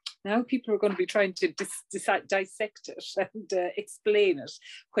course, but now people are going to be trying to dissect it and explain it,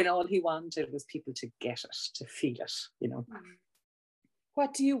 when all he wanted was people to get it, to feel it,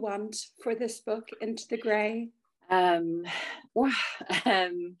 What do you want for this book, Into the Grey?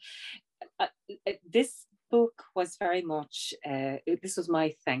 This book was very much, this was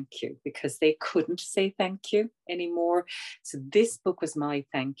my thank you, because they couldn't say thank you anymore. So this book was my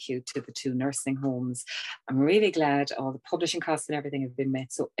thank you to the 2 nursing homes. I'm really glad all the publishing costs and everything have been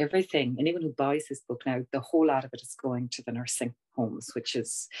met. So everything, anyone who buys this book now, the whole lot of it is going to the nursing homes, which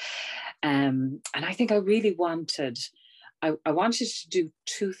is, and I think I really wanted, I wanted to do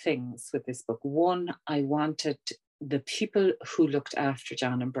 2 things with this book. One, I wanted the people who looked after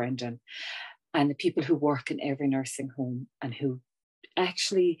John and Brendan, and the people who work in every nursing home, and who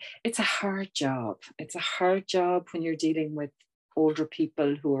actually, it's a hard job. It's a hard job when you're dealing with older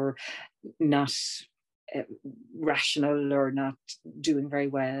people who are not rational or not doing very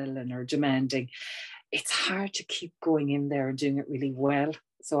well and are demanding. It's hard to keep going in there and doing it really well.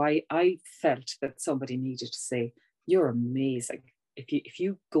 So I felt that somebody needed to say, you're amazing. If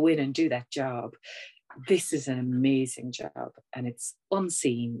you go in and do that job, this is an amazing job, and it's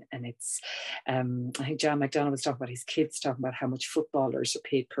unseen, and it's I think John McDonnell was talking about his kids, talking about how much footballers are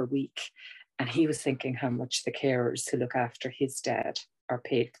paid per week, and he was thinking how much the carers who look after his dad are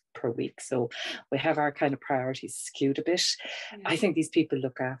paid per week. So we have our kind of priorities skewed a bit. Yeah. I think these people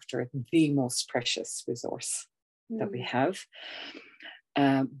look after the most precious resource that we have.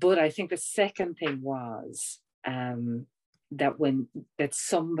 But I think the second thing was that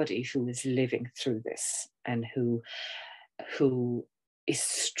somebody who is living through this and who is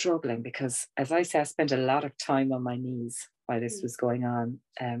struggling, because as I say, I spent a lot of time on my knees while this was going on.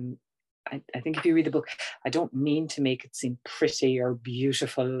 I think if you read the book, I don't mean to make it seem pretty or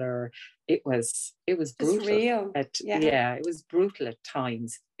beautiful, or it was brutal. It's real. It was brutal at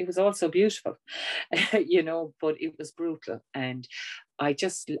times. It was also beautiful, but it was brutal. And I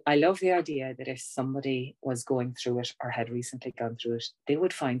love the idea that if somebody was going through it or had recently gone through it, they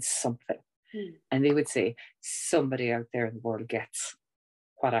would find something and they would say, somebody out there in the world gets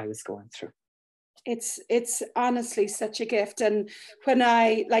what I was going through. It's honestly such a gift. And when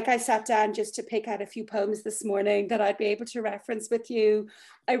I sat down just to pick out a few poems this morning that I'd be able to reference with you,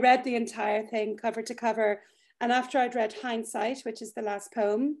 I read the entire thing cover to cover. And after I'd read Hindsight, which is the last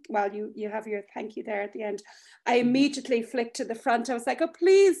poem, while you have your thank you there at the end, I immediately flicked to the front. I was like, oh,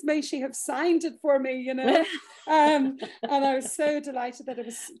 please, may she have signed it for me, and I was so delighted that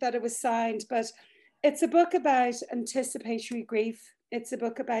it was signed. But it's a book about anticipatory grief. It's a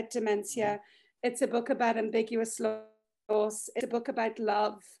book about dementia. It's a book about ambiguous loss. It's a book about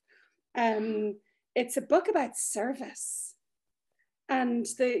love. It's a book about service and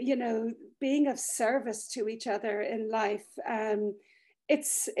being of service to each other in life.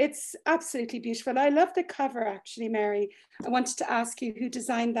 It's absolutely beautiful. I love the cover, actually, Mary. I wanted to ask you who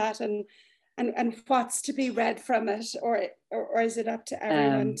designed that and what's to be read from it, or is it up to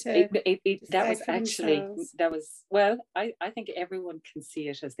everyone to that was actually I think everyone can see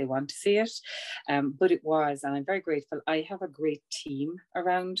it as they want to see it, but it was, and I'm very grateful. I have a great team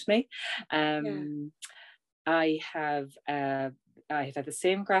around me. I've had the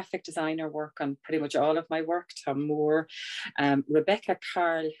same graphic designer work on pretty much all of my work, Tom Moore. Rebecca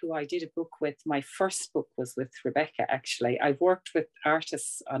Carl, who I did a book with, my first book was with Rebecca, actually. I've worked with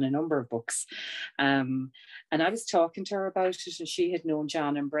artists on a number of books. And I was talking to her about it, and she had known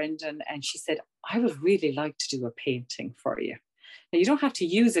John and Brendan, and she said, I would really like to do a painting for you. Now, you don't have to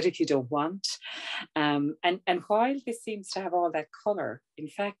use it if you don't want. And while this seems to have all that colour, in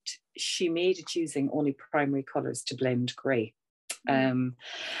fact, she made it using only primary colours to blend grey. And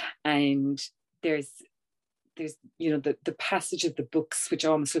there's the passage of the books, which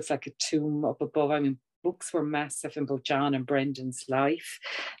almost looks like a tomb up above. I mean, books were massive in both John and Brendan's life.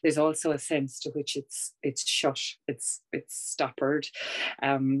 There's also a sense to which it's shut, it's stoppered.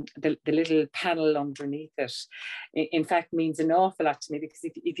 The little panel underneath it, in fact, means an awful lot to me, because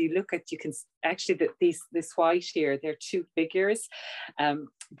if you look at, you can actually this white here, they're two figures.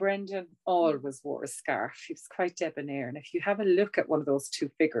 Brendan always wore a scarf. He was quite debonair, and if you have a look at one of those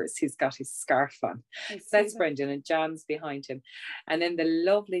two figures, he's got his scarf on. That's Brendan, and John's behind him. And then the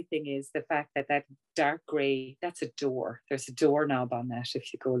lovely thing is the fact that dark grey, that's a door. There's a doorknob on that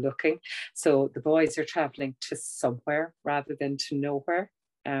if you go looking. So the boys are traveling to somewhere rather than to nowhere.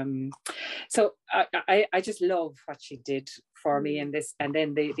 So I just love what she did for me in this. And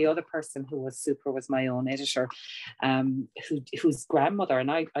then the other person who was super was my own editor, whose grandmother, and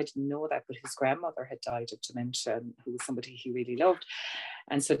I didn't know that, but his grandmother had died of dementia, and who was somebody he really loved.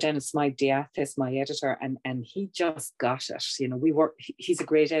 And so Dennis Mike Diathis, my editor, and he just got it. He's a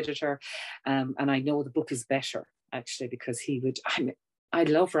great editor, and I know the book is better, actually, because I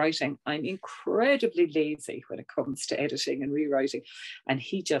love writing. I'm incredibly lazy when it comes to editing and rewriting. And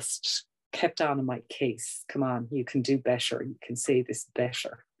he just kept on in my case. Come on, you can do better. You can say this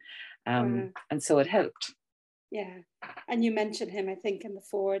better. And so it helped. Yeah. And you mentioned him, I think, in the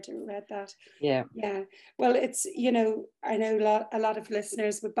foreword. I read that. Yeah. Yeah. Well, it's, I know a lot of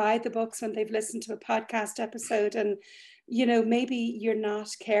listeners would buy the books when they've listened to a podcast episode. And, maybe you're not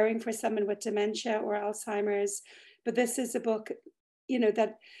caring for someone with dementia or Alzheimer's, but this is a book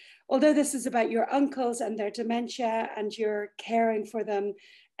that although this is about your uncles and their dementia and you're caring for them,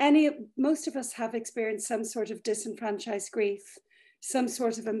 most of us have experienced some sort of disenfranchised grief, some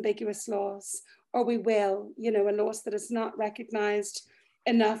sort of ambiguous loss, or we will, a loss that is not recognized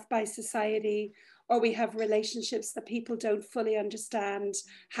enough by society, or we have relationships that people don't fully understand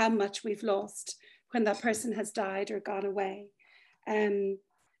how much we've lost when that person has died or gone away. And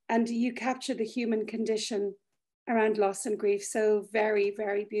you capture the human condition around loss and grief so very,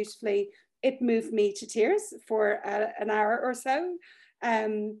 very beautifully it moved me to tears for an hour or so.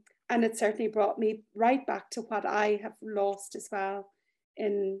 And it certainly brought me right back to what I have lost as well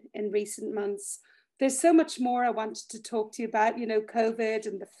in recent months. There's so much more I wanted to talk to you about, you know, COVID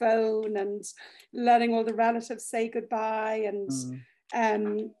and the phone and letting all the relatives say goodbye.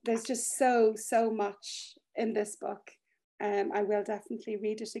 And there's just so much in this book. I will definitely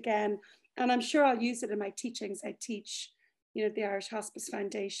read it again. And I'm sure I'll use it in my teachings. I teach, you know, the Irish Hospice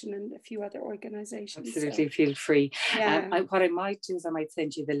Foundation and a few other organisations. Absolutely, so, feel free. Yeah. What I might do is I might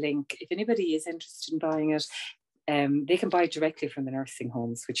send you the link. If anybody is interested in buying it, they can buy it directly from the nursing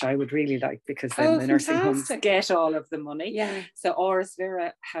homes, which I would really like, because then the nursing homes get all of the money. Yeah. So Áras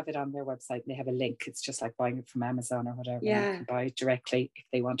Véra have it on their website, and they have a link. It's just like buying it from Amazon or whatever. Yeah. You can buy it directly. If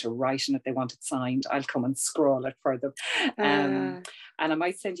they want to write on it, they want it signed, I'll come and scroll it for them. And I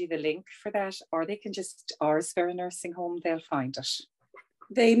might send you the link for that, or they can just Áras Véra Nursing Home, they'll find it.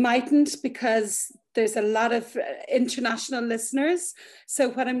 They mightn't, because there's a lot of international listeners.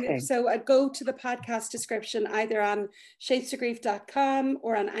 So so I go to the podcast description, either on shapesofgrief.com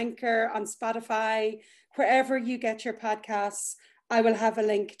or on Anchor, on Spotify, wherever you get your podcasts. I will have a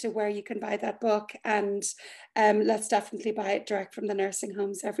link to where you can buy that book, and let's definitely buy it direct from the nursing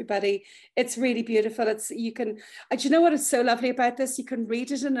homes, everybody. It's really beautiful. Do you know what is so lovely about this? You can read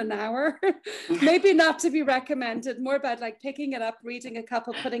it in an hour. Maybe not to be recommended, more about like picking it up, reading a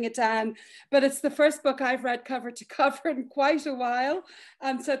couple, putting it down. But it's the first book I've read cover to cover in quite a while.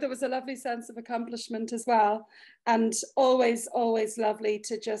 And so there was a lovely sense of accomplishment as well. And always lovely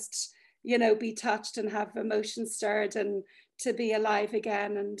to just, you know, be touched and have emotions stirred and to be alive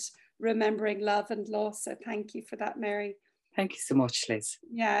again and remembering love and loss. So thank you for that, Mary. Thank you so much, Liz.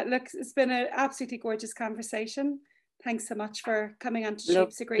 Yeah, look, it's been an absolutely gorgeous conversation. Thanks so much for coming on to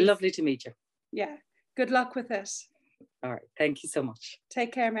Shapes of Grief. Lovely to meet you. Yeah, good luck with it. All right, thank you so much.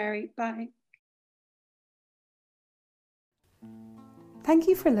 Take care, Mary. Bye. Thank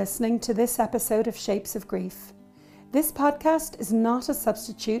you for listening to this episode of Shapes of Grief. This podcast is not a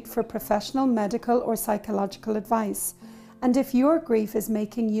substitute for professional medical or psychological advice. And if your grief is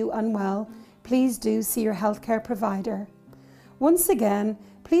making you unwell, please do see your healthcare provider. Once again,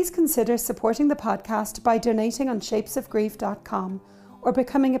 please consider supporting the podcast by donating on shapesofgrief.com or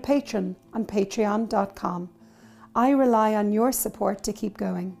becoming a patron on patreon.com. I rely on your support to keep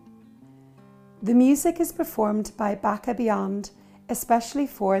going. The music is performed by Baka Beyond, especially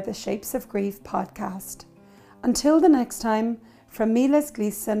for the Shapes of Grief podcast. Until the next time, from me, Liz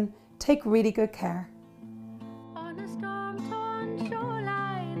Gleeson, take really good care.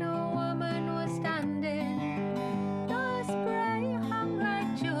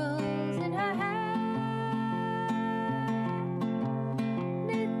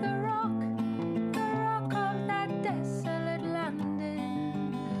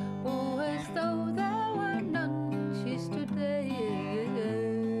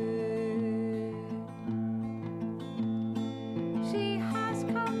 She has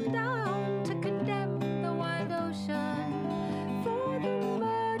come down to condemn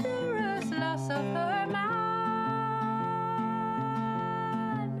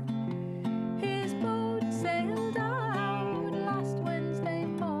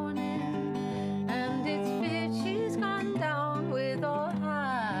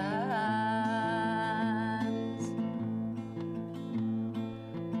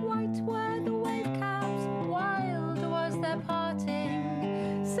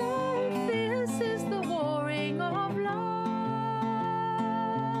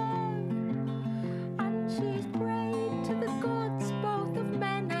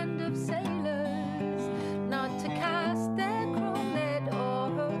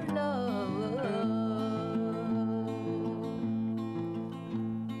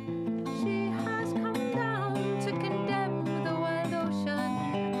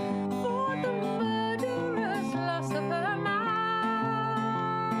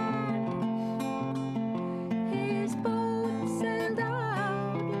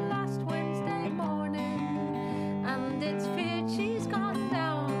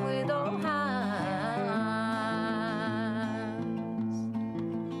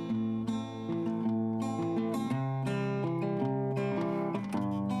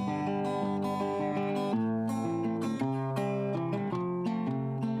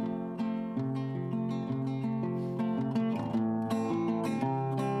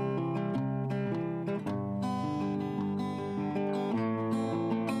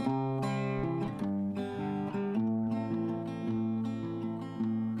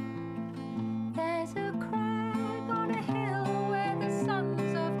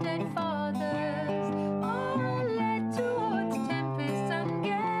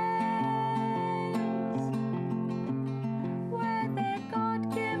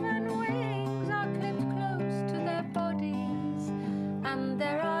and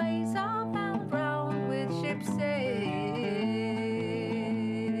their eyes are bound round with ship's sail.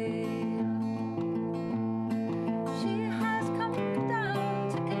 She has come down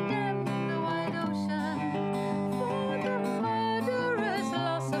to condemn the wide ocean for the murderous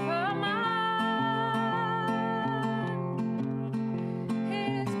loss of her man.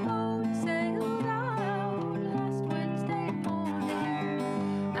 His boat sailed out last Wednesday morning,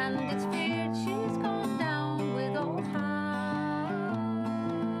 and it's feared she's gone down with all hands.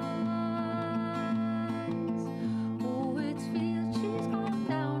 Oh, it's feared she's gone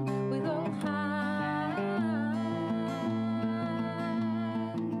down with all hands.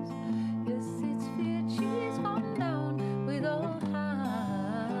 Yes, it's feared she's gone down with all hands.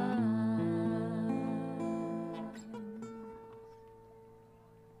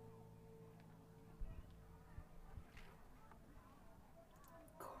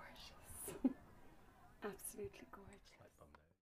 Gorgeous. Absolutely gorgeous.